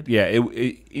inside? Yeah,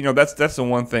 that's the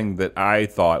one thing that I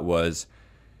thought was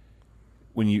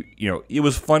when it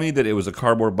was funny that it was a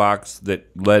cardboard box that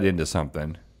led into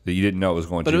something that you didn't know it was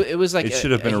going But to. it was like it should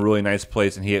have been a really nice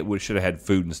place, and he should have had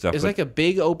food and stuff. It was like a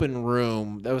big open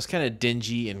room that was kind of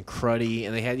dingy and cruddy,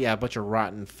 and they had a bunch of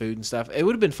rotten food and stuff. It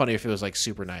would have been funny if it was like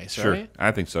super nice, sure, right?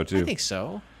 I think so too. I think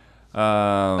so.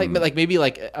 Like maybe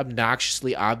like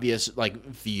obnoxiously obvious like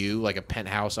view, like a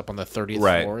penthouse up on the 30th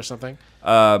floor or something.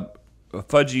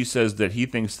 Fudgy says that he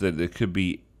thinks that it could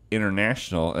be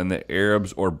international, and that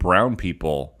Arabs or brown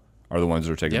people are the ones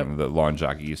that are taking the lawn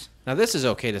jockeys. Now, this is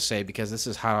okay to say because this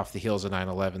is hot off the heels of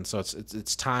 9/11, so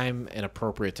it's time and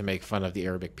appropriate to make fun of the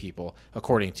Arabic people,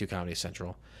 according to Comedy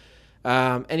Central.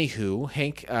 Anywho,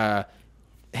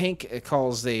 Hank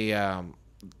calls the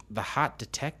hot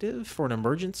detective for an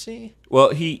emergency.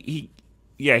 Well, he's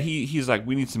like,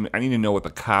 I need to know what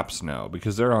the cops know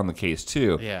because they're on the case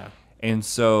too. Yeah, and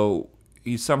so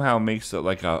he somehow makes it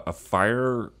like a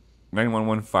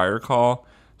 911 fire call.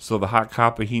 So the hot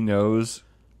cop that he knows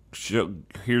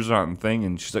hears it on the thing,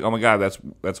 and she's like, "Oh my God,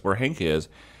 that's where Hank is."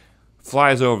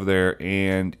 Flies over there,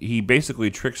 and he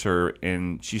basically tricks her,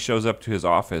 and she shows up to his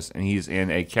office, and he's in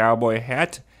a cowboy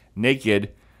hat,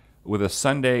 naked, with a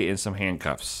sundae and some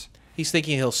handcuffs. He's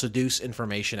thinking he'll seduce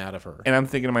information out of her. And I'm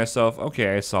thinking to myself,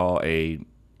 okay, I saw a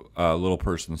little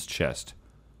person's chest.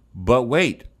 But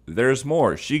wait, there's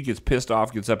more. She gets pissed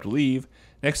off, gets up to leave.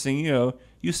 Next thing you know,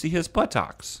 you see his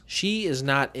buttocks. She is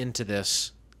not into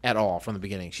this at all from the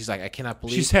beginning. She's like, I cannot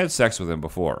believe. She's had sex with him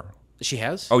before. She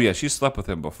has? Oh, yeah, she slept with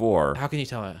him before. How can you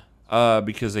tell that?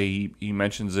 Because he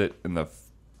mentions it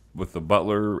with the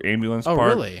butler ambulance part. Oh,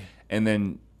 really? And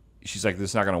then she's like,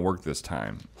 this is not going to work this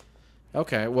time.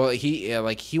 Okay, well, he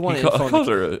wanted He calls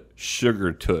her a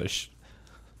sugar tush.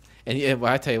 And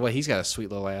I tell you what, he's got a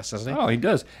sweet little ass, doesn't he? Oh, he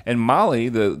does. And Molly,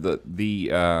 the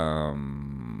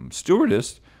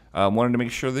stewardess, wanted to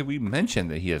make sure that we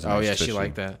mentioned that he has. Oh yeah, she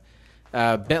liked that.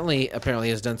 Bentley apparently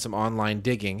has done some online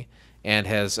digging and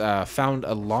has found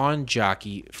a lawn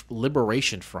jockey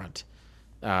liberation front.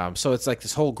 So it's like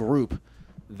this whole group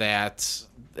that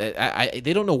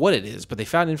they don't know what it is, but they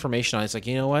found information on it. It's like,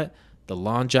 you know what, the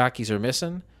lawn jockeys are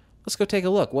missing. Let's go take a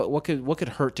look. What could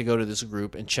hurt to go to this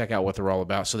group and check out what they're all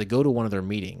about? So they go to one of their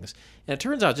meetings, and it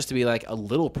turns out just to be like a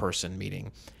little person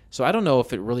meeting. So I don't know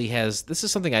if it really has. This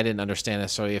is something I didn't understand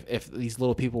necessarily. If these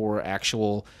little people were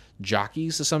actual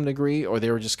jockeys to some degree, or they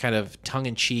were just kind of tongue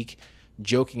in cheek,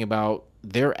 joking about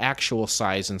their actual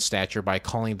size and stature by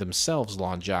calling themselves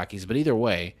lawn jockeys. But either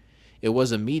way, it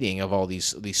was a meeting of all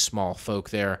these small folk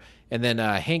there. And then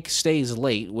Hank stays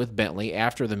late with Bentley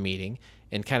after the meeting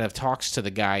and kind of talks to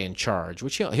the guy in charge,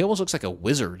 which he almost looks like a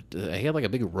wizard. He had like a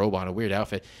big robe on, a weird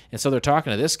outfit. And so they're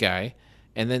talking to this guy,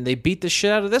 and then they beat the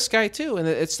shit out of this guy too. And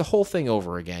it's the whole thing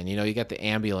over again. You know, you got the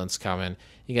ambulance coming,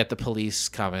 you got the police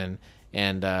coming,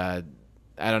 and I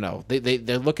don't know.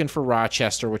 They're looking for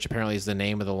Rochester, which apparently is the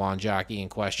name of the lawn jockey in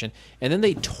question. And then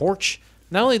they torch.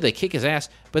 Not only do they kick his ass,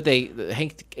 but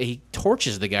he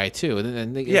torches the guy too.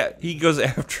 And then he goes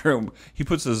after him. He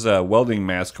puts his welding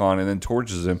mask on and then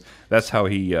torches him. That's how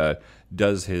he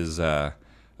does his what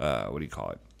do you call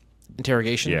it?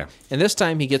 Interrogation. Yeah. And this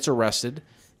time he gets arrested,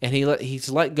 and he's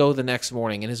let go the next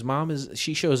morning. And his mom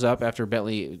she shows up after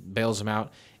Bentley bails him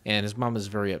out, and his mom is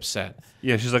very upset.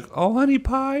 Yeah, she's like, "Oh, honey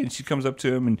pie," and she comes up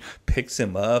to him and picks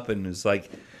him up and is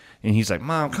like, and he's like,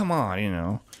 "Mom, come on," you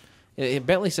know. And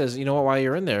Bentley says, "You know what? While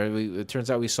you're in there, it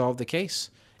turns out we solved the case.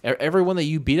 Everyone that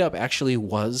you beat up actually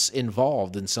was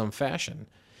involved in some fashion."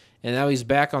 And now he's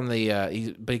back on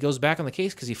the. But he goes back on the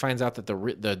case because he finds out that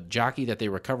the jockey that they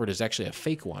recovered is actually a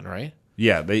fake one, right?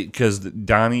 Yeah, because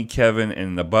Donnie, Kevin,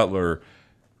 and the butler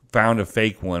found a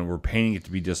fake one, were painting it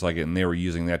to be just like it, and they were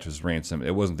using that as ransom.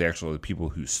 It wasn't the people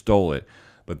who stole it,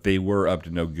 but they were up to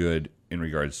no good in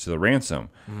regards to the ransom.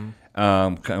 Mm-hmm.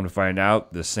 Come to find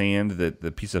out,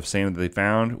 the piece of sand that they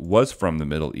found was from the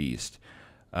Middle East.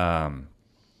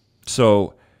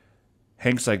 So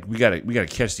Hank's like, we gotta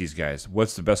catch these guys.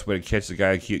 What's the best way to catch the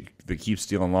guy that keeps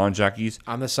stealing lawn jockeys?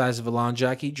 I'm the size of a lawn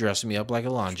jockey. Dress me up like a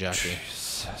lawn jockey.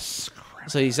 Jesus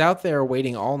Christ. So he's out there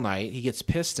waiting all night. He gets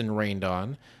pissed and rained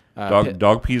on.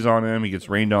 Dog pees on him. He gets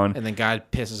rained on. And then God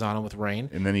pisses on him with rain.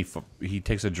 And then he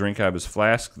takes a drink out of his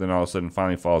flask. Then all of a sudden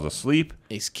finally falls asleep.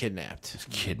 He's kidnapped.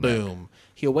 Boom.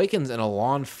 He awakens in a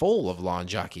lawn full of lawn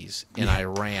jockeys in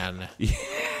Iran. Yeah.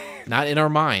 Not in our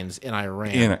minds, in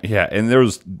Iran. And there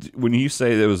was, when you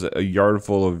say there was a yard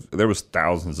full of, there was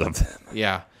thousands of them.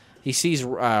 Yeah. He sees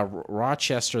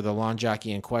Rochester, the lawn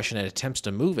jockey in question, and attempts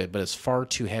to move it, but it's far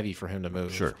too heavy for him to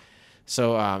move. Sure.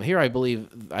 So here I believe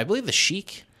the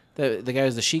Sheik, the guy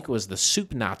who's the Sheik was the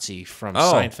soup Nazi from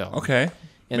Seinfeld. Okay.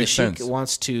 And Makes the Sheik sense.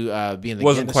 wants to be in the It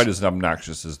wasn't Guinness. quite as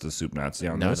obnoxious as the soup Nazi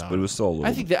on this, but it was still a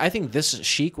little. I think this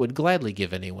Sheik would gladly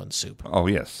give anyone soup. Oh,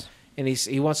 yes. And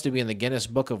he wants to be in the Guinness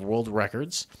Book of World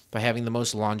Records by having the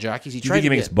most lawn jockeys. Do you think he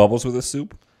makes bubbles with his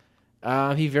soup?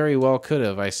 He very well could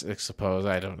have, I suppose.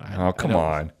 I don't know. Oh, come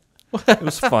on. It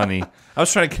was funny. I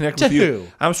was trying to connect with you. Who?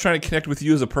 I was trying to connect with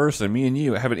you as a person, me and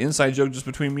you. I have an inside joke just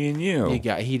between me and you.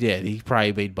 He did. He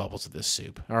probably made bubbles with this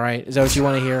soup. All right? Is that what you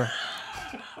want to hear?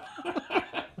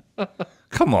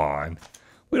 Come on.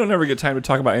 We don't ever get time to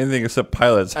talk about anything except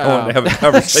pilots. I wanted to have a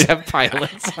conversation. Except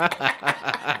pilots.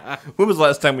 When was the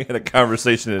last time we had a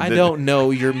conversation? I don't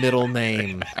know your middle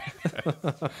name.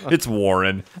 It's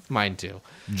Warren. Mine too.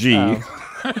 G.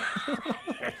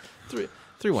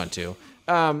 312.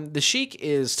 The Sheik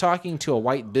is talking to a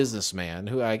white businessman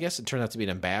who I guess it turned out to be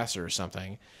an ambassador or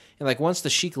something. And like once the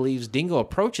Sheik leaves, Dingo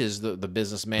approaches the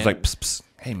businessman. He's like, psst, psst.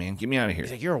 Hey man, get me out of here.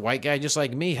 He's like, "You're a white guy just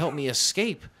like me. Help me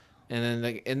escape." And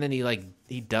then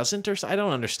he doesn't or something. I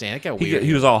don't understand. It got weird.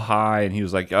 He was all high and he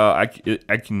was like, I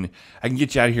can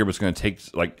get you out of here, but it's going to take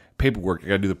like paperwork. I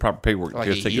got to do the proper paperwork. Like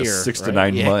it's going to take year, us 6 to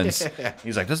right? 9 months.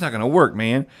 He's like, that's not going to work,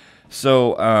 man.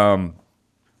 So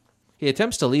he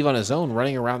attempts to leave on his own,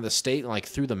 running around the state and like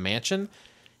through the mansion,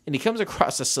 and he comes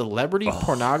across a celebrity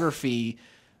pornography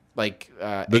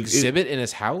exhibit in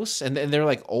his house, and they're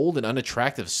like old and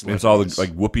unattractive celebrities. it's all the,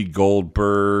 like Whoopi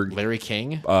Goldberg, Larry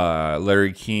King,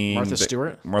 Larry King, Martha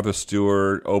Stewart,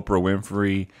 Oprah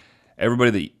Winfrey,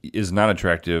 everybody that is not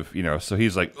attractive, So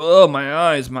he's like, oh, my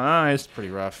eyes. pretty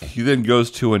rough. He then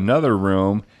goes to another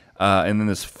room, and then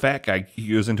this fat guy, he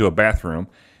goes into a bathroom,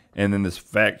 and then this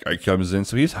fat guy comes in,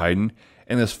 so he's hiding,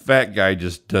 and this fat guy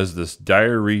just does this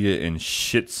diarrhea and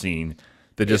shit scene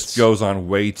that just goes on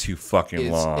way too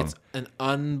fucking long. It's an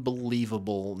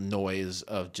unbelievable noise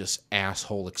of just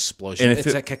asshole explosion. And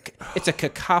It's a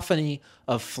cacophony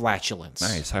of flatulence.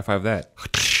 Nice, high five that.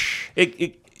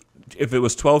 If it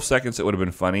was 12 seconds, it would have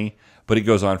been funny, but it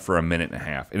goes on for a minute and a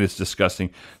half, and it's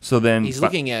disgusting. So then He's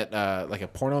looking at like a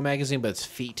porno magazine, but it's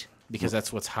feet, because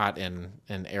that's what's hot in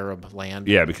Arab land.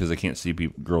 Yeah, because they can't see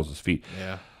girls' feet.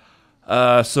 Yeah.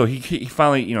 So he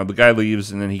finally, the guy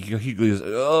leaves, and then he goes,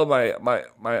 oh, my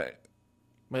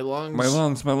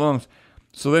lungs.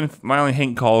 So then finally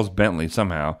Hank calls Bentley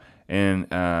somehow, and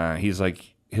he's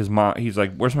like,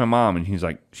 where's my mom? And he's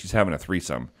like, she's having a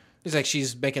threesome. He's like,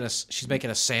 she's making a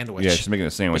sandwich. Yeah, she's making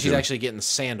a sandwich. But she's actually getting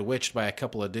sandwiched by a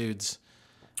couple of dudes.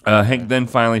 Hank then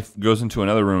finally goes into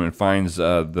another room and finds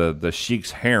the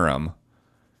Sheik's harem.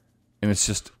 And it's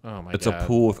just, Oh my it's God. a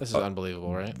pool. This is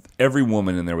unbelievable, right? Every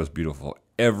woman in there was beautiful.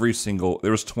 There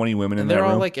was 20 women in that room.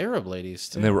 They're all like Arab ladies,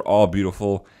 too. And they were all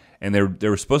beautiful. And they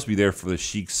were supposed to be there for the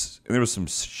Sheik's. And there was some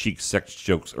Sheik sex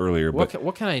jokes earlier. But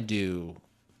What can I do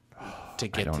to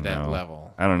get to that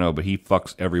level? I don't know, but he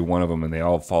fucks every one of them, and they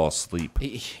all fall asleep.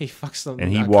 He fucks them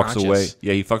And he walks away.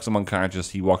 Yeah, he fucks them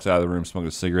unconscious. He walks out of the room, smoking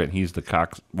a cigarette, and he's the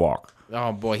cock walk.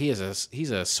 Oh boy, he's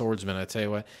a swordsman. I tell you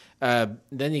what.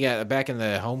 Then you got back in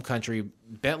the home country.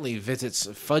 Bentley visits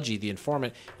Fudgy, the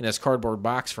informant, in his cardboard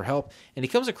box for help, and he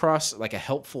comes across like a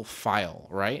helpful file.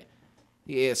 Right?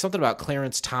 Yeah, something about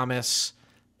Clarence Thomas.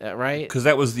 Right? Because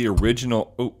that was the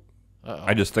original. Oh,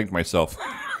 I just thanked myself.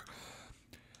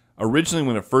 Originally,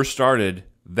 when it first started,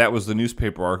 that was the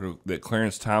newspaper article that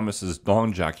Clarence Thomas's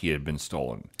lawn jockey had been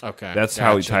stolen. Okay, that's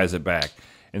how he ties it back.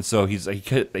 And so he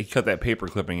cut that paper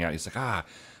clipping out. He's like,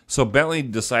 So Bentley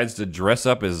decides to dress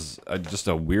up as just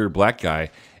a weird black guy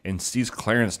and sees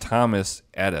Clarence Thomas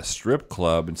at a strip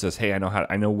club and says, "Hey, I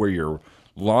know where your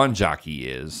lawn jockey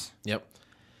is." Yep.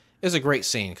 It's a great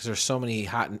scene because there's so many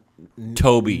hot,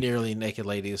 Toby, nearly naked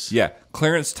ladies. Yeah,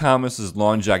 Clarence Thomas's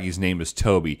lawn jockey's name is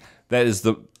Toby. That is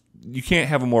you can't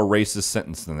have a more racist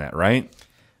sentence than that, right?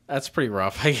 That's pretty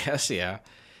rough, I guess. Yeah.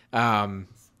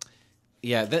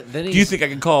 Yeah. Then do you think I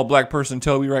could call a black person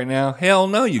Toby right now? Hell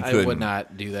no, you couldn't. I would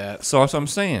not do that. So that's what I'm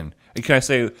saying. Can I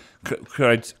say, could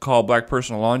I call a black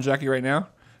person a lawn jockey right now?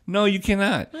 No, you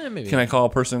cannot. Maybe. Can I call a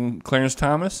person Clarence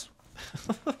Thomas?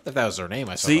 If that was their name,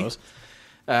 I suppose.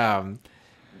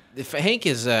 If Hank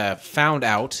is found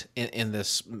out in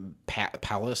this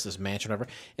palace, this mansion, whatever,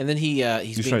 and then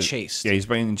he's being chased. Yeah, he's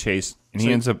being chased, and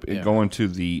he ends up going to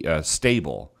the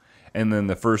stable. And then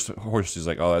the first horse is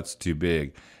like, "Oh, that's too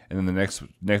big." And then the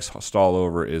next stall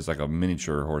over is like a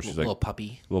miniature horse. He's like little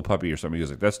puppy or something. He goes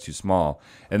like, "That's too small."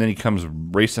 And then he comes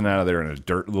racing out of there in a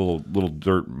little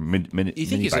dirt mini. You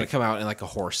think he's going to come out in like a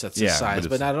horse that's his size,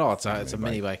 but not at all. It's a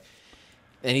mini bike,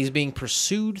 and he's being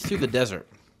pursued through the desert.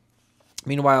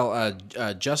 Meanwhile,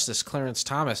 Justice Clarence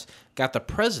Thomas got the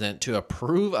president to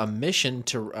approve a mission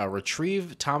to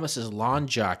retrieve Thomas's lawn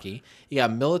jockey. You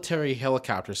got military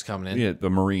helicopters coming in. Yeah, the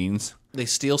Marines. They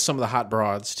steal some of the hot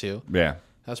broads, too. Yeah.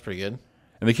 That's pretty good.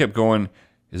 And they kept going,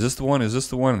 is this the one? Is this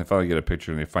the one? And they finally get a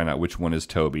picture, and they find out which one is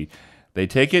Toby. They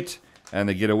take it, and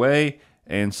they get away.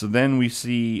 And so then we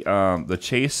see the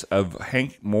chase of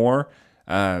Hank Moore.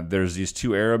 There's these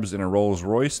two Arabs in a Rolls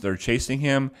Royce. They're chasing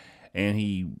him, and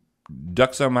he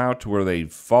ducks them out to where they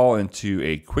fall into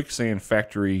a quicksand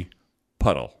factory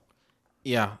puddle.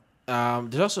 Yeah.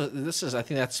 There's also, is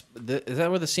that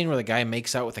where the scene where the guy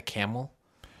makes out with a camel?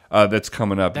 That's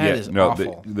coming up. That is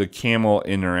awful. The camel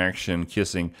interaction,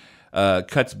 kissing,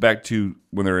 cuts back to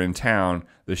when they're in town,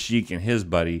 the Sheik and his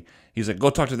buddy. He's like, go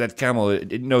talk to that camel.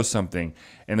 It knows something.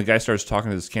 And the guy starts talking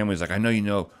to this camel. He's like, I know you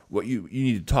know what you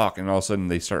need to talk. And all of a sudden,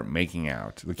 they start making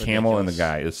out. The camel and the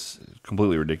guy is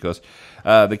completely ridiculous.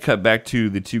 They cut back to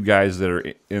the two guys that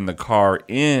are in the car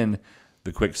in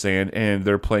the quicksand, and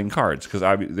they're playing cards. Because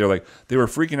they were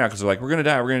freaking out because they're like, we're going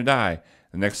to die.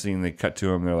 The next thing they cut to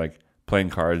them, they're like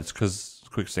playing cards because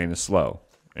quicksand is slow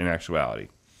in actuality.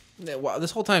 Well, this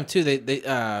whole time too,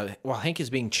 while Hank is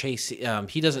being chased,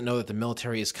 he doesn't know that the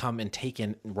military has come and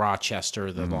taken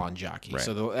Rochester, the lawn jockey. Right.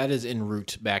 So that is en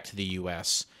route back to the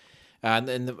U.S. And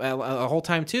the whole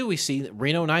time too, we see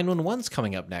Reno 911's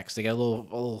coming up next. They got a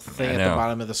little thing at the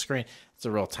bottom of the screen. It's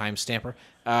a real time stamper.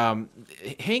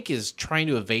 Hank is trying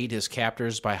to evade his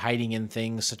captors by hiding in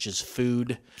things such as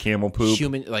food, Camel poop,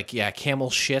 camel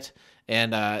shit.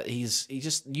 And he's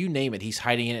just, you name it, he's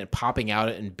hiding in it and popping out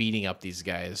and beating up these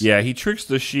guys. Yeah, he tricks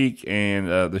the Sheik, and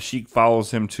the Sheik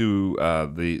follows him to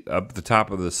up the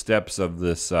top of the steps of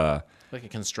this like a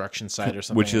construction site or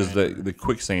something, which is the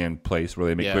quicksand place where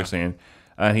they make quicksand.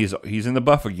 And he's in the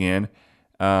buff again,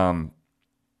 and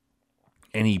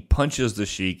he punches the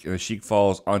Sheik, and the Sheik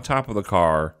falls on top of the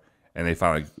car, and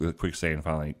the quicksand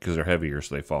finally, because they're heavier,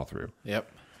 so they fall through. Yep.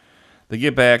 They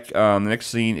get back. The next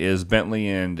scene is Bentley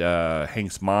and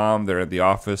Hank's mom. They're at the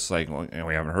office, like, well,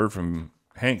 we haven't heard from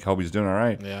Hank. Hope he's doing all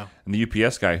right. Yeah. And the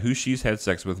UPS guy, who she's had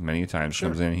sex with many times,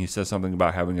 comes in. And he says something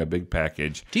about having a big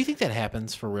package. Do you think that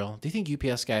happens for real? Do you think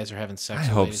UPS guys are having sex? I with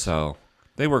hope ladies? so.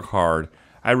 They work hard.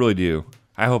 I really do.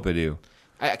 I hope they do.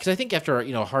 Because I think after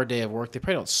a hard day of work, they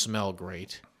probably don't smell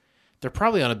great. They're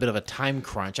probably on a bit of a time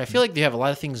crunch. I feel like they have a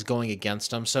lot of things going against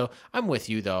them. So I'm with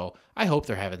you, though. I hope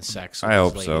they're having sex. I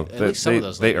hope so. At least some of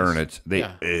those they ladies. earn it. They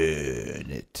earn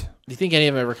it. Do you think any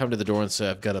of them ever come to the door and say,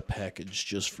 I've got a package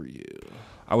just for you?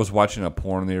 I was watching a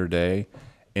porn the other day,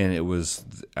 and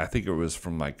I think it was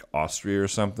from like Austria or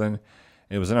something.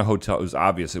 It was in a hotel. It was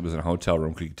obvious it was in a hotel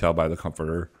room. You could tell by the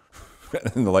comforter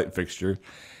and the light fixture.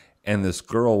 And this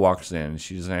girl walks in.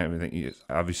 She doesn't have anything.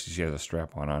 Obviously, she has a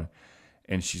strap-on on.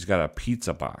 And she's got a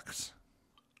pizza box.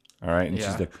 All right? And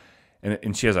she's like,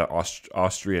 and she has an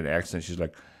Austrian accent. She's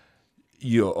like,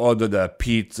 you ordered a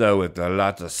pizza with a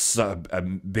lot of a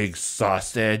big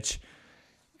sausage.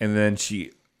 And then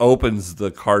she opens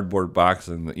the cardboard box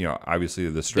and, obviously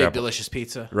the strap. Big delicious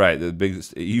pizza. Right. The big.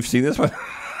 You've seen this one?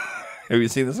 Have you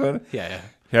seen this one? Yeah.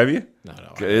 Have you? No.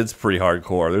 It's pretty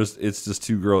hardcore. It's just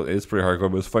two girls. It's pretty hardcore,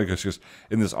 but it's funny because she's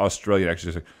in this Australian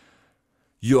accent. She's like,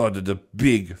 you ordered a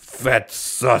big fat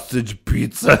sausage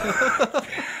pizza.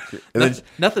 And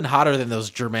nothing hotter than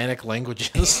those Germanic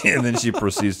languages. And then she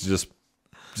proceeds to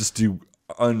just do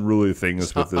unruly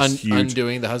things with this huge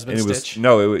undoing the husband stitch. It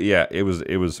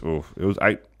was.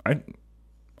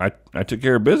 I took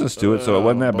care of business to it, so it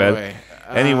wasn't that bad.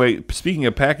 Anyway, speaking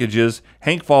of packages,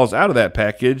 Hank falls out of that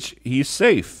package. He's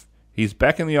safe. He's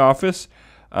back in the office.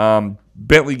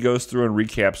 Bentley goes through and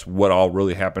recaps what all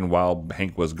really happened while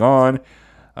Hank was gone.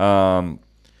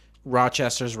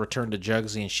 Rochester's returned to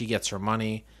Jugsy, and she gets her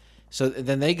money. So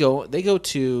then they go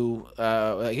to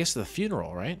I guess the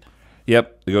funeral, right?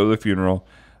 Yep, they go to the funeral.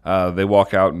 They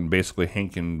walk out, and basically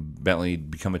Hank and Bentley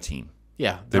become a team.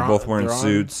 Yeah, they're both wearing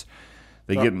suits.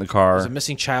 They get in the car. There's a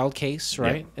missing child case,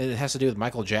 right? Yeah. It has to do with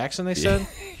Michael Jackson, they said.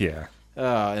 Yeah.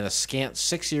 And a scant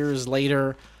 6 years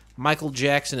later, Michael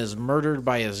Jackson is murdered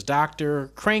by his doctor.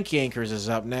 Crank Yankers is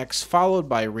up next, followed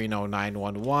by Reno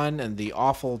 911 and the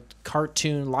awful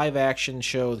cartoon live-action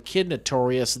show The Kid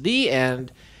Notorious. The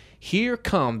end. Here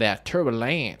come that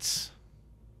turbulence.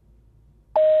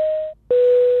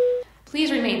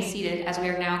 Please remain seated as we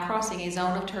are now crossing a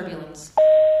zone of turbulence.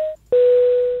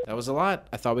 That was a lot.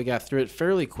 I thought we got through it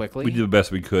fairly quickly. We did the best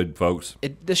we could, folks.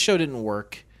 This show didn't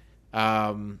work.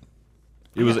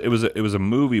 It was a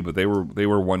movie, but they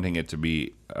were wanting it to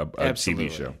be a TV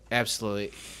show.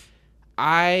 Absolutely.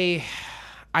 I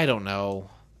don't know.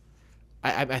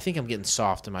 I think I'm getting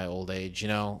soft in my old age.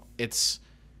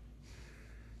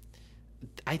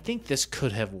 I think this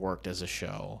could have worked as a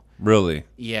show. Really?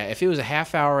 Yeah, if it was a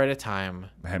half hour at a time.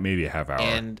 Maybe a half hour.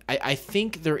 And I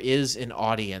think there is an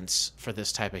audience for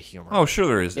this type of humor. Oh, sure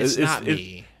there is. It's not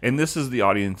me. And this is the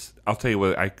audience. I'll tell you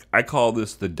what, I call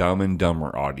this the Dumb and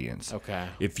Dumber audience. Okay.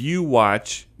 If you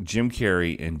watch Jim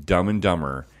Carrey in Dumb and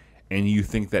Dumber and you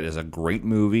think that is a great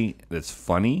movie that's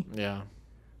funny, yeah,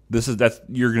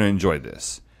 you're going to enjoy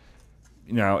this.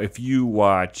 Now, if you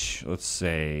watch, let's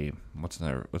say, what's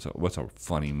a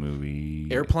funny movie?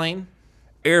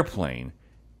 Airplane,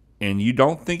 and you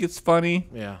don't think it's funny,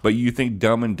 yeah, but you think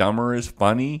Dumb and Dumber is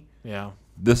funny, yeah,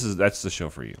 that's the show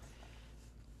for you.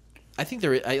 I think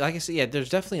like I said, yeah, there's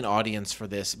definitely an audience for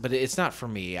this, but it's not for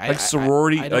me. Like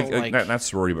sorority, I don't like not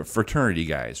sorority, but fraternity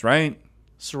guys, right?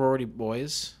 Sorority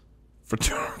boys,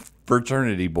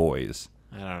 fraternity boys.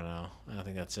 I don't know. I don't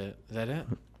think that's it. Is that it?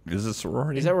 Is it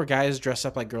sorority? Is that where guys dress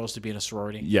up like girls to be in a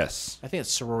sorority? Yes. I think it's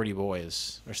sorority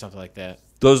boys or something like that.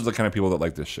 Those are the kind of people that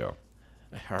like this show.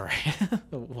 All right.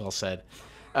 Well said.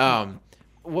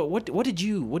 What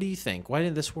do you think? Why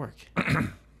didn't this work?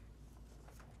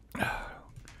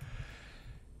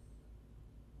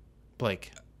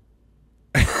 Blake.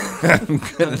 I'm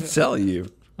going to tell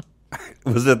you.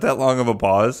 Was it that long of a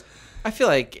pause? I feel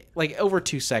like over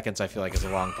 2 seconds, I feel like it's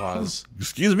a long pause.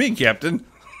 Excuse me, Captain.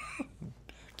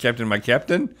 Captain, my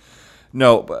captain?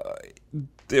 No, but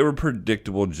they were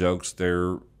predictable jokes.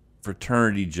 They're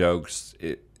fraternity jokes.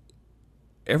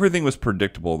 Everything was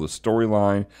predictable. The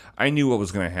storyline, I knew what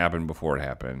was going to happen before it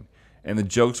happened. And the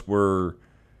jokes were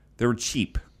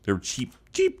cheap. They were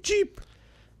cheap.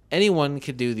 Anyone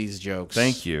could do these jokes.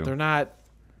 Thank you. They're not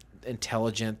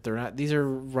intelligent. These are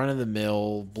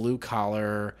run-of-the-mill,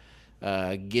 blue-collar,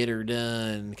 get her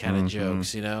done kind of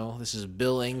jokes, you know? This is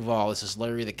Bill Engvall. This is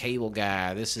Larry the Cable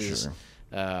Guy. This is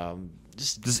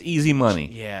just easy money.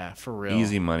 Yeah, for real.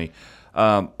 Easy money.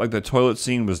 Like the toilet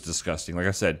scene was disgusting. Like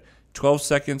I said, 12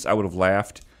 seconds, I would have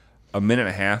laughed. A minute and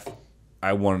a half,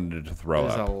 I wanted to throw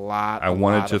up. There's a lot. I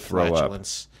wanted to throw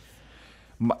flatulence.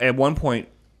 Up. At one point,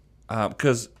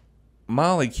 because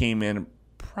Molly came in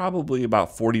probably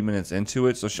about 40 minutes into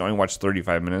it, so she only watched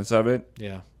 35 minutes of it.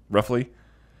 Yeah. Roughly.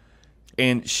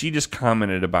 And she just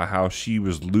commented about how she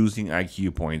was losing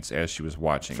IQ points as she was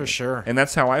watching For it. sure. And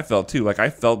that's how I felt, too. Like, I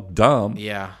felt dumb.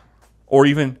 Yeah. Or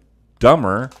even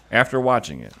dumber after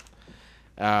watching it.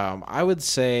 I would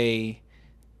say,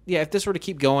 yeah, if this were to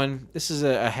keep going, this is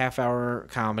a half-hour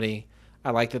comedy.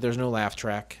 I like that there's no laugh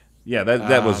track. Yeah,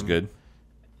 that was good.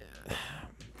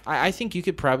 I think you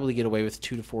could probably get away with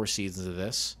 2 to 4 seasons of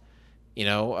this. You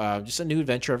know, just a new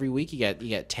adventure every week. You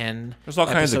get 10. There's all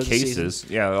kinds of episodes a cases.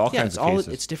 season. Yeah, all kinds of cases.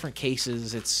 It's different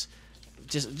cases. It's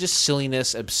just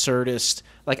silliness, absurdist.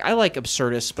 Like, I like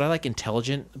absurdist, but I like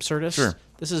intelligent absurdist. Sure.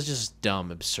 This is just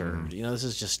dumb absurd. You know, this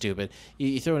is just stupid.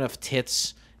 You throw enough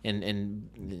tits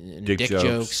and dick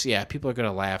jokes. Yeah, people are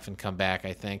gonna laugh and come back.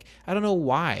 I think. I don't know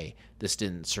why this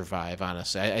didn't survive.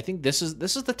 Honestly, I think this is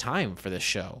the time for this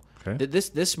show. Okay.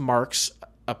 This marks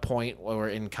a point where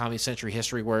in Comedy Century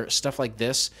history where stuff like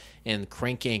this and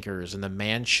Crank Yankers and The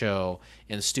Man Show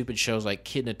and stupid shows like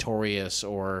Kid Notorious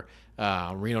or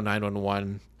Reno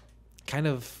 911 kind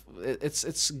of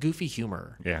it's goofy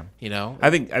humor. Yeah. You know?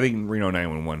 I think Reno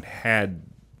 911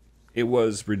 it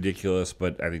was ridiculous,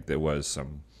 but I think there was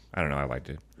some, I don't know, I liked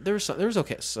it. There was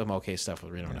some okay stuff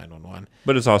with Reno 911.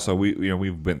 But it's also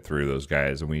we've been through those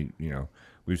guys and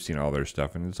we've seen all their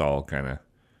stuff and it's all kind of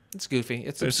It's goofy.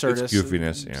 It's absurdist. It's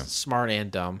goofiness, yeah. Smart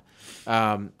and dumb.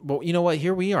 But you know what?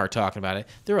 Here we are talking about it.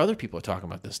 There are other people talking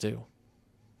about this too.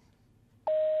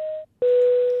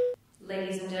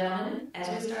 Ladies and gentlemen, as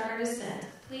we start our descent,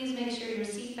 please make sure your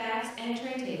seat backs and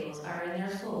tray tables are in their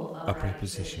full upright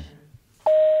position.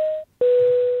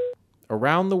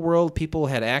 Around the world, people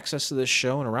had access to this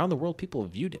show, and around the world, people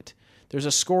viewed it. There's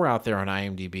a score out there on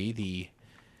IMDb, the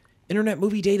Internet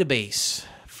Movie Database,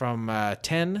 from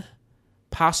 10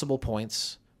 possible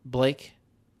points. Blake,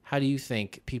 how do you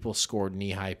think people scored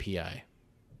knee-high PI?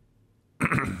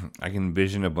 I can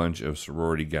envision a bunch of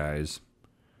sorority guys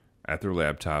at their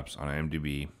laptops on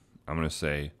IMDb. I'm going to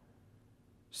say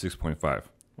 6.5.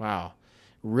 Wow.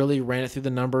 Really ran it through the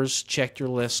numbers, checked your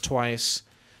list twice.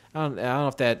 I don't know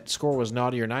if that score was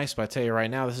naughty or nice, but I tell you right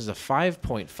now, this is a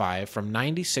 5.5 from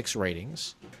 96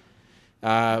 ratings.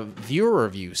 Viewer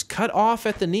reviews, cut off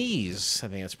at the knees. I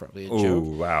think that's probably a joke. Oh,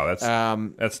 wow.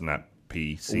 That's not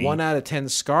PC. 1 out of 10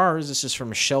 scars. This is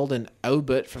from Sheldon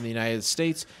Obert from the United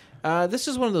States. This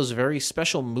is one of those very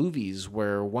special movies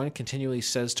where one continually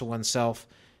says to oneself,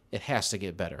 it has to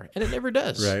get better. And it never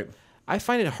does. Right. I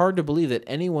find it hard to believe that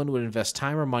anyone would invest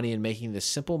time or money in making this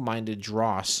simple-minded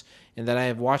dross, and that I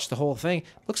have watched the whole thing.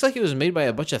 Looks like it was made by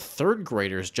a bunch of third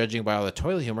graders, judging by all the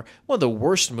toilet humor. One of the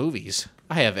worst movies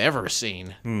I have ever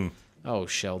seen. Oh,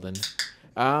 Sheldon.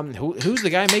 Who's the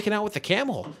guy making out with the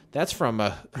camel? That's from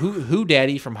Who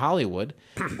Daddy from Hollywood.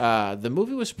 The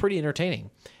movie was pretty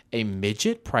entertaining. A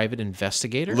midget private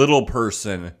investigator. Little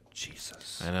person.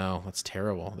 Jesus. I know, that's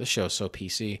terrible. This show's so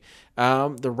PC.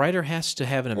 The writer has to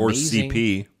have an amazing... Or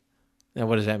CP. Now,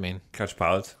 what does that mean? Couch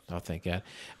pilots. Oh, thank God.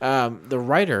 The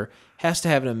writer has to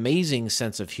have an amazing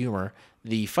sense of humor.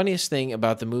 The funniest thing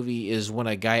about the movie is when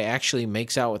a guy actually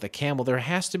makes out with a camel, there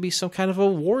has to be some kind of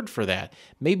award for that.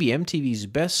 Maybe MTV's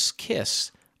Best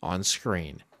Kiss on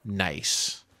screen.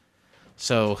 Nice.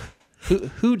 So,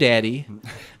 Who Daddy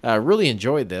really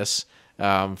enjoyed this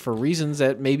for reasons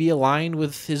that maybe align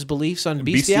with his beliefs on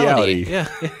bestiality. Yeah.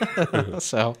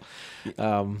 So,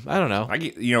 I don't know.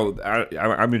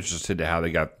 I'm interested to how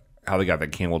they got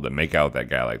that camel to make out with that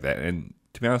guy like that. And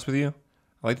to be honest with you,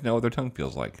 I'd like to know what their tongue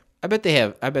feels like. I bet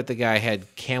the guy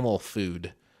had camel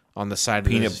food on the side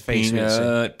of his face.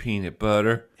 Peanut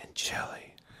butter, and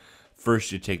jelly.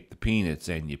 First you take the peanuts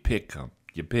and you pick them.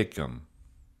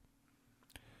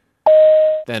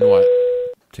 Then what?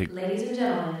 Take Ladies and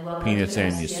gentlemen, welcome peanuts to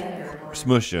and you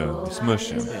smush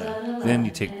them. Then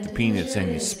you take the peanuts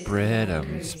and you spread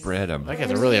them. That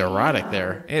guy's really erotic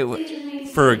there.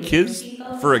 For a kid's.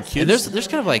 And there's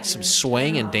kind of like some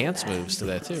swaying and dance moves to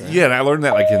that too. Right? Yeah, and I learned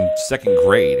that like in second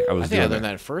grade. I think I learned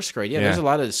that in first grade. Yeah, there's a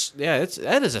lot of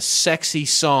that is a sexy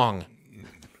song.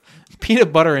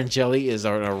 Peanut butter and jelly is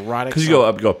an erotic. Because you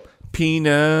go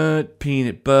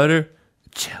peanut butter,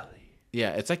 jelly.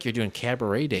 Yeah, it's like you're doing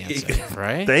cabaret dancing,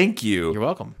 right? Thank you. You're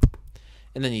welcome.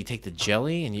 And then you take the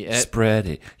jelly and you spread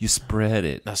it. You spread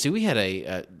it. Now, see, we had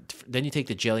then you take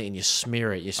the jelly and you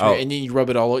smear it. And then you rub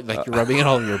it all like you're rubbing it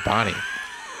all over your body.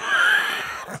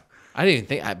 I didn't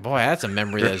even think. Boy, that's a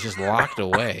memory that's just locked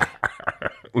away.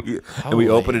 we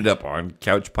open it up on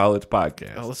Couch Pilots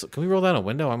Podcast. Oh, listen, can we roll down a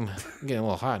window? I'm getting a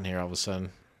little hot in here all of a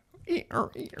sudden. Oh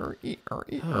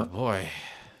boy,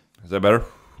 is that better?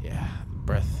 Yeah,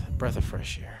 breath of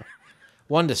fresh air.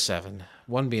 1 to 7.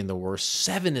 1 being the worst.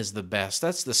 7 is the best.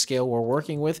 That's the scale we're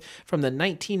working with from the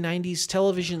 1990s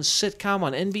television sitcom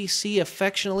on NBC,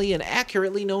 affectionately and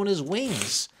accurately known as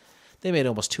Wings. They made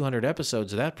almost 200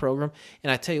 episodes of that program,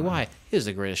 and I tell you why, it is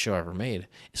the greatest show ever made.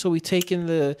 So we take in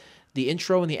the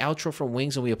intro and the outro from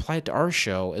Wings, and we apply it to our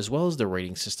show, as well as the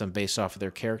rating system based off of their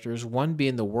characters. 1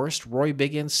 being the worst, Roy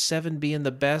Biggins. 7 being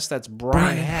the best, that's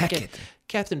Brian Hackett.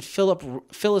 Captain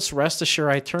Phyllis, rest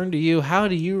assured, I turn to you. How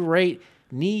do you rate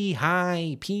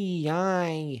Knee-High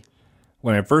P.I.?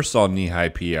 When I first saw Knee-High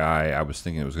P.I., I was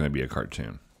thinking it was going to be a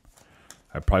cartoon.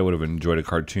 I probably would have enjoyed a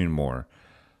cartoon more.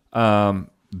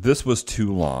 This was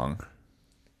too long.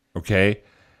 Okay?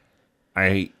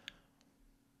 I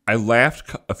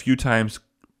laughed a few times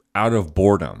out of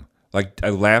boredom. Like,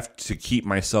 I laughed to keep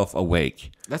myself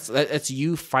awake. That's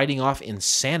you fighting off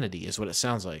insanity is what it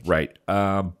sounds like. Right.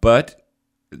 But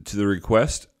to the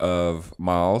request of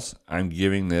Miles, I'm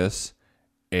giving this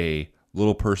a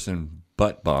little person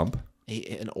butt bump.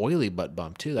 An oily butt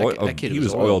bump, too. That kid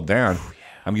was oiled down. Yeah.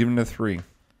 I'm giving it a 3.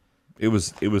 It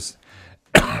was it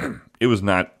was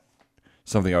not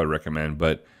something I would recommend,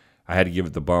 but I had to give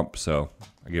it the bump, so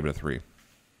I gave it a 3.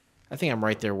 I think I'm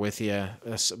right there with you,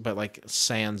 but like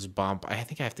sans bump, I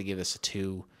think I have to give this a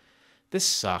 2. This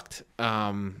sucked.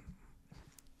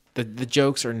 The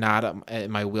jokes are not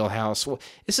in my wheelhouse. Well,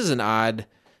 this is an odd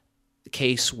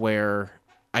case where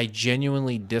I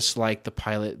genuinely dislike the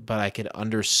pilot, but I could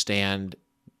understand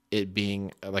it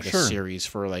being like a series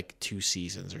for like 2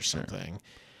 seasons or something.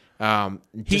 Hank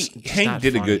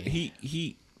did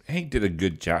a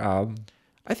good job.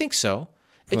 I think so.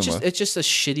 It's just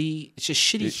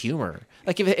shitty humor.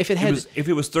 Like if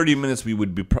it was 30 minutes,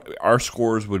 our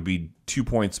scores would be 2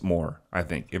 points more. I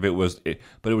think but it was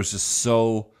just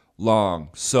so long,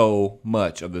 so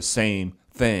much of the same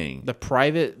thing. The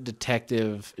private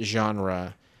detective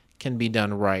genre can be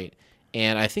done right,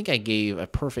 and I think I gave a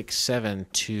perfect 7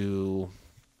 to.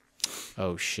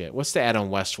 Oh shit! What's the Adam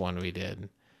West one we did?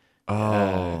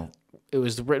 It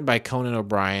was written by Conan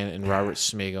O'Brien and Robert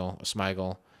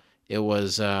Smigel. It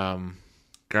was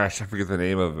gosh, I forget the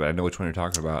name of it. I know which one you're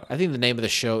talking about. I think the name of the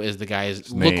show is the guy's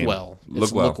Lookwell.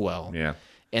 Lookwell. Yeah.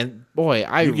 And boy,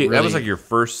 that was like your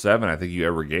first 7 I think you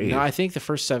ever gave. No, I think the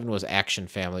first 7 was Action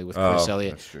Family with Chris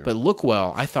Elliott. That's true. But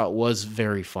Lookwell, I thought was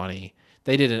very funny.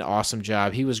 They did an awesome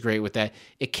job. He was great with that.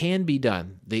 It can be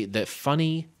done. The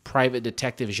funny private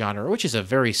detective genre, which is a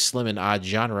very slim and odd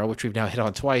genre, which we've now hit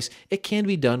on twice, it can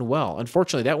be done well.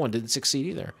 Unfortunately, that one didn't succeed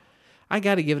either. I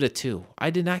got to give it a 2. I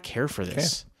did not care for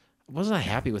this. I was not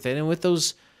happy with it. And with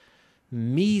those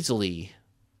measly,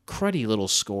 cruddy little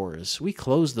scores, we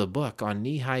closed the book on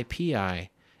knee-high PI,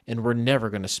 and we're never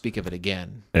going to speak of it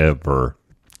again. Ever.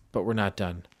 But we're not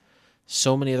done.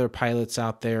 So many other pilots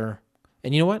out there.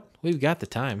 And you know what? We've got the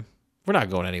time. We're not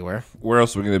going anywhere. Where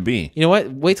else are we going to be? You know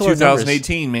what? Wait till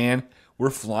 2018, man. We're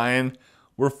flying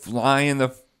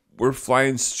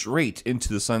straight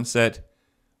into the sunset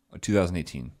of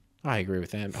 2018. I agree with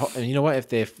that. And you know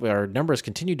what? If our numbers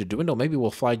continue to dwindle, maybe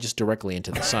we'll fly just directly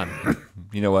into the sun.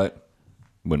 You know what?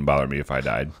 Wouldn't bother me if I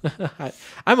died.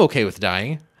 I'm okay with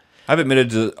dying. I've admitted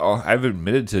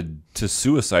to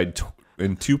suicide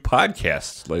in 2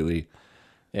 podcasts lately.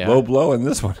 Yeah. Low blow in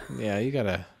this one. Yeah, you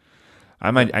gotta.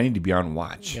 I need to be on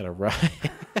watch. You gotta ride.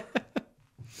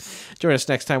 Join us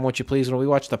next time, won't you please, when we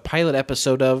watch the pilot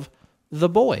episode of The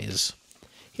Boys.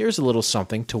 Here's a little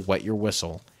something to wet your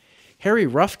whistle. Harry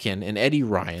Rufkin and Eddie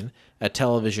Ryan, a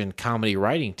television comedy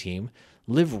writing team,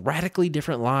 live radically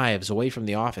different lives away from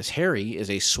the office. Harry is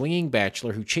a swinging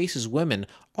bachelor who chases women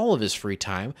all of his free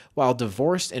time, while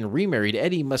divorced and remarried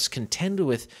Eddie must contend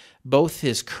with both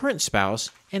his current spouse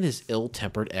and his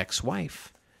ill-tempered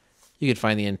ex-wife. You can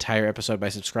find the entire episode by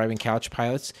subscribing Couch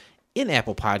Pilots in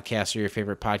Apple Podcasts or your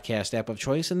favorite podcast app of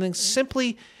choice, and then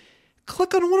simply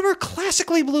click on one of our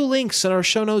classically blue links in our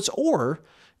show notes, or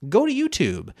go to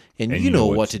YouTube, and you know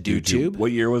what to do, Tube.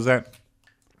 What year was that?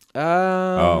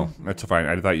 Oh, that's fine.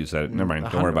 I thought you said it. Never mind.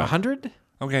 Don't worry about it. 100?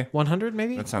 Okay. 100,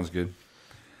 maybe? That sounds good.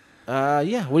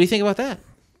 Yeah. What do you think about that?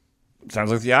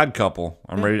 Sounds like The Odd Couple.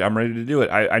 I'm ready to do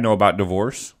it. I know about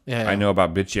divorce. Yeah. I know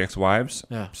about bitchy ex-wives.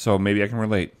 Yeah. So maybe I can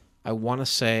relate. I want to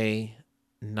say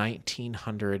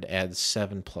 1900 adds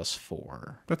 7 plus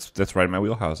 4. That's right in my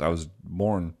wheelhouse. I was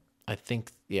born. I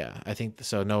think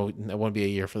so. No, it won't be a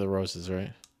year for the roses,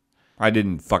 right? I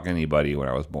didn't fuck anybody when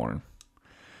I was born.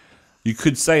 You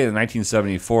could say in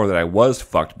 1974 that I was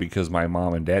fucked because my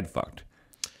mom and dad fucked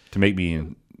to make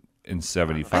me in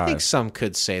 75. I think some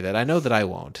could say that. I know that I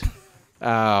won't.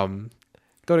 Go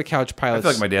to Couch Pilots. I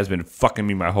feel like my dad's been fucking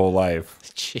me my whole life.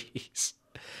 Jeez.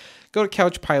 Go to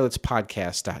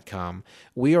couchpilotspodcast.com.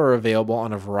 We are available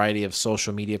on a variety of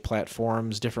social media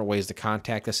platforms, different ways to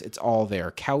contact us. It's all there.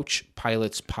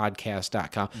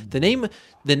 Couchpilotspodcast.com.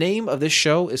 The name of this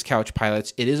show is Couch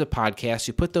Pilots. It is a podcast.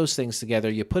 You put those things together.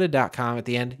 You put a .com at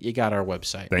the end. You got our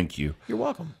website. Thank you. You're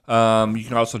welcome. You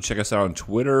can also check us out on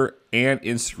Twitter and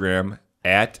Instagram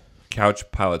at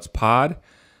CouchPilotsPod.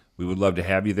 We would love to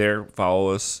have you there.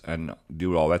 Follow us and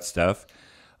do all that stuff.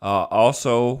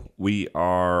 Also, we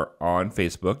are on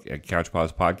Facebook at Couch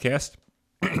Pilots Podcast.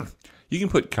 You can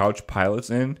put Couch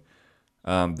Pilots in.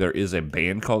 There is a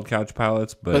band called Couch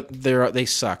Pilots, but they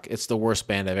suck. It's the worst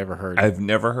band I've ever heard. I've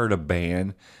never heard a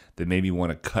band that made me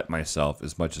want to cut myself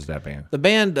as much as that band. The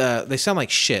band, they sound like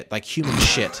shit, like human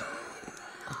shit.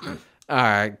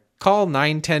 Call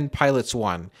 910 Pilots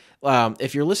 1.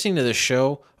 If you're listening to this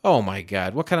show, oh my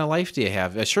God, what kind of life do you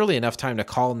have? Surely enough time to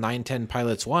call 910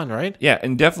 Pilots 1, right? Yeah,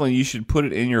 and definitely you should put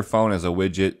it in your phone as a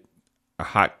widget, a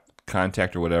hot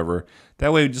contact or whatever.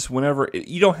 That way, just whenever,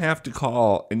 you don't have to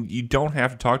call and you don't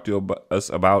have to talk to us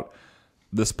about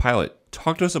this pilot.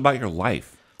 Talk to us about your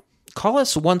life. Call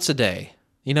us once a day.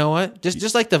 You know what?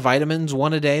 Just like the vitamins,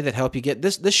 one a day that help you get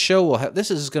this. This show will have.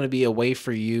 This is going to be a way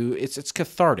for you. It's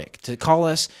cathartic to call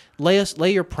us,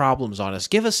 lay your problems on us,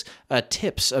 give us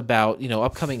tips about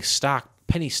upcoming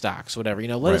penny stocks, whatever.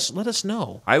 Let us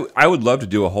know. I would love to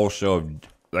do a whole show of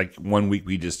like 1 week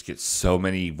we just get so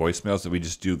many voicemails that we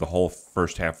just do the whole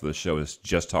first half of the show is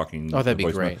just talking. Oh, that'd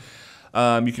be great.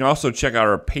 You can also check out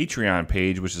our Patreon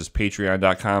page, which is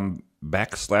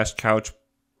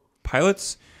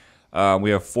patreon.com/couchpilots. We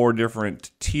have 4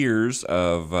 different tiers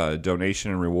of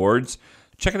donation and rewards.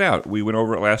 Check it out. We went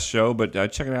over it last show, but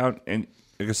check it out. And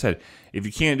like I said, if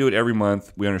you can't do it every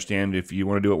month, we understand. If you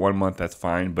want to do it 1 month, that's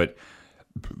fine. But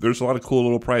there's a lot of cool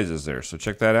little prizes there. So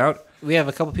check that out. We have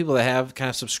a couple people that have kind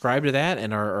of subscribed to that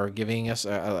and are giving us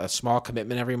a small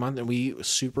commitment every month, and we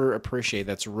super appreciate it.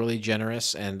 That's really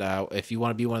generous. And if you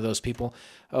want to be one of those people,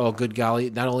 oh, good golly,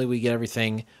 not only we get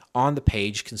everything on the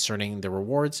page concerning the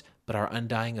rewards, but our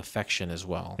undying affection as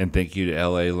well. And thank you to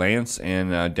L.A. Lance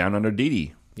and Down Under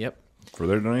Dee Yep. for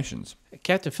their donations.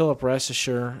 Captain Philip, rest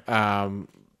assured,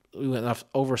 we went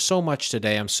over so much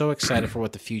today. I'm so excited for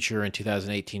what the future in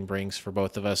 2018 brings for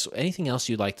both of us. Anything else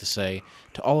you'd like to say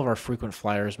to all of our frequent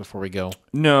flyers before we go?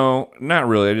 No, not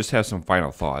really. I just have some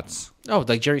final thoughts. Oh,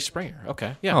 like Jerry Springer.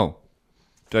 Okay, yeah. Oh,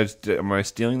 am I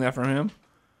stealing that from him?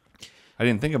 I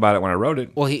didn't think about it when I wrote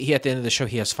it. Well, he at the end of the show,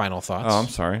 he has final thoughts. Oh, I'm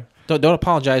sorry. Don't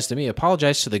apologize to me.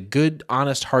 Apologize to the good,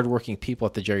 honest, hardworking people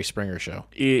at the Jerry Springer show.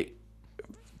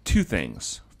 two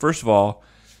things. First of all,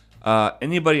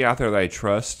 anybody out there that I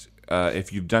trust,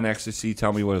 if you've done ecstasy,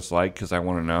 tell me what it's like because I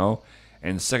want to know.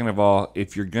 And second of all,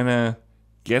 if you're going to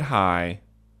get high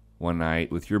one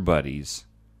night with your buddies,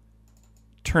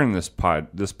 turn this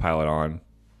pilot on.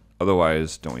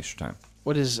 Otherwise, don't waste your time.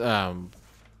 What is are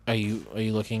you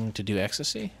looking to do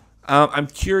ecstasy? I'm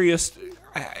curious.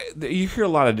 You hear a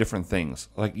lot of different things.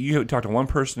 Like you talk to one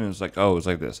person and it's like, oh, it was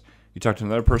like this. You talk to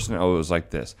another person, oh, it was like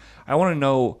this. I want to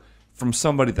know from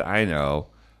somebody that I know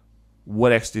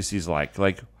what ecstasy is like.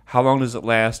 Like how long does it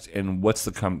last and what's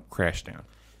the crash down?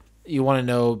 You want to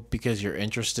know because you're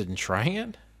interested in trying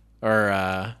it,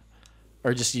 or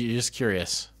just you're just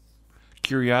curious.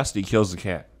 Curiosity kills the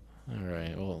cat. All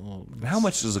right. Well how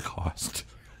much does it cost?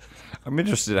 I'm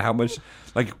interested in how much.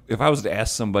 Like, if I was to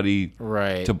ask somebody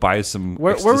to buy some,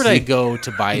 where would I go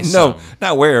to buy some? No,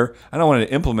 not where. I don't want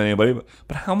to implement anybody,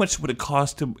 but how much would it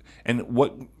cost to? And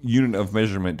what unit of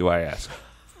measurement do I ask?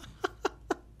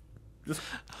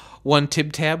 One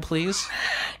tib tab, please.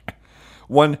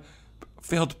 One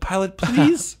failed pilot,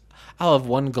 please. I'll have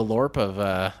one galorp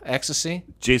of ecstasy.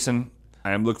 Jason,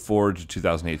 I am looking forward to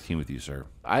 2018 with you, sir.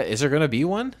 Is there going to be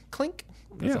one? Clink.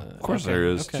 Yeah, of course there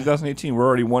is. Okay. 2018, we're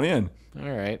already one in. All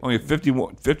right. Only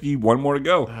 51 more to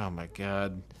go. Oh, my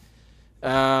God.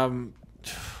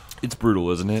 It's brutal,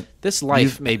 isn't it? This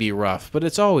life may be rough, but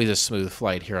it's always a smooth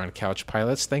flight here on Couch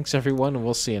Pilots. Thanks, everyone, and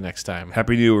we'll see you next time.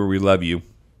 Happy New Year. We love you.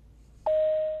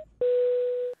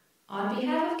 On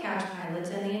behalf of Couch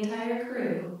Pilots and the entire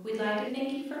crew, we'd like to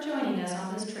thank you for joining us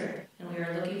on this trip, and we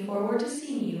are looking forward to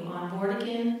seeing you on board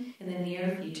again in the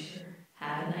near future.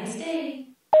 Have a nice day.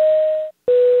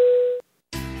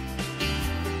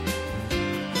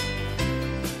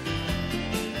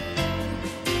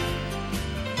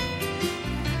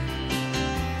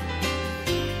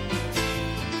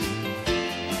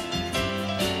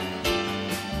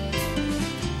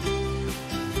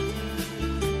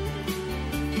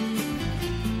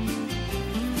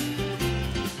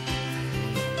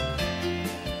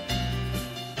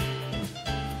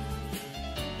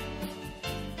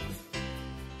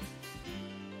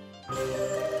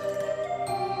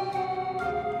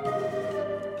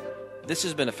 This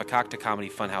has been a Fakakta Comedy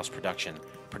Funhouse production,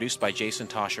 produced by Jason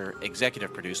Tosher,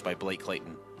 executive produced by Blake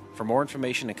Clayton. For more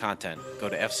information and content, go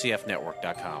to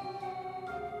fcfnetwork.com.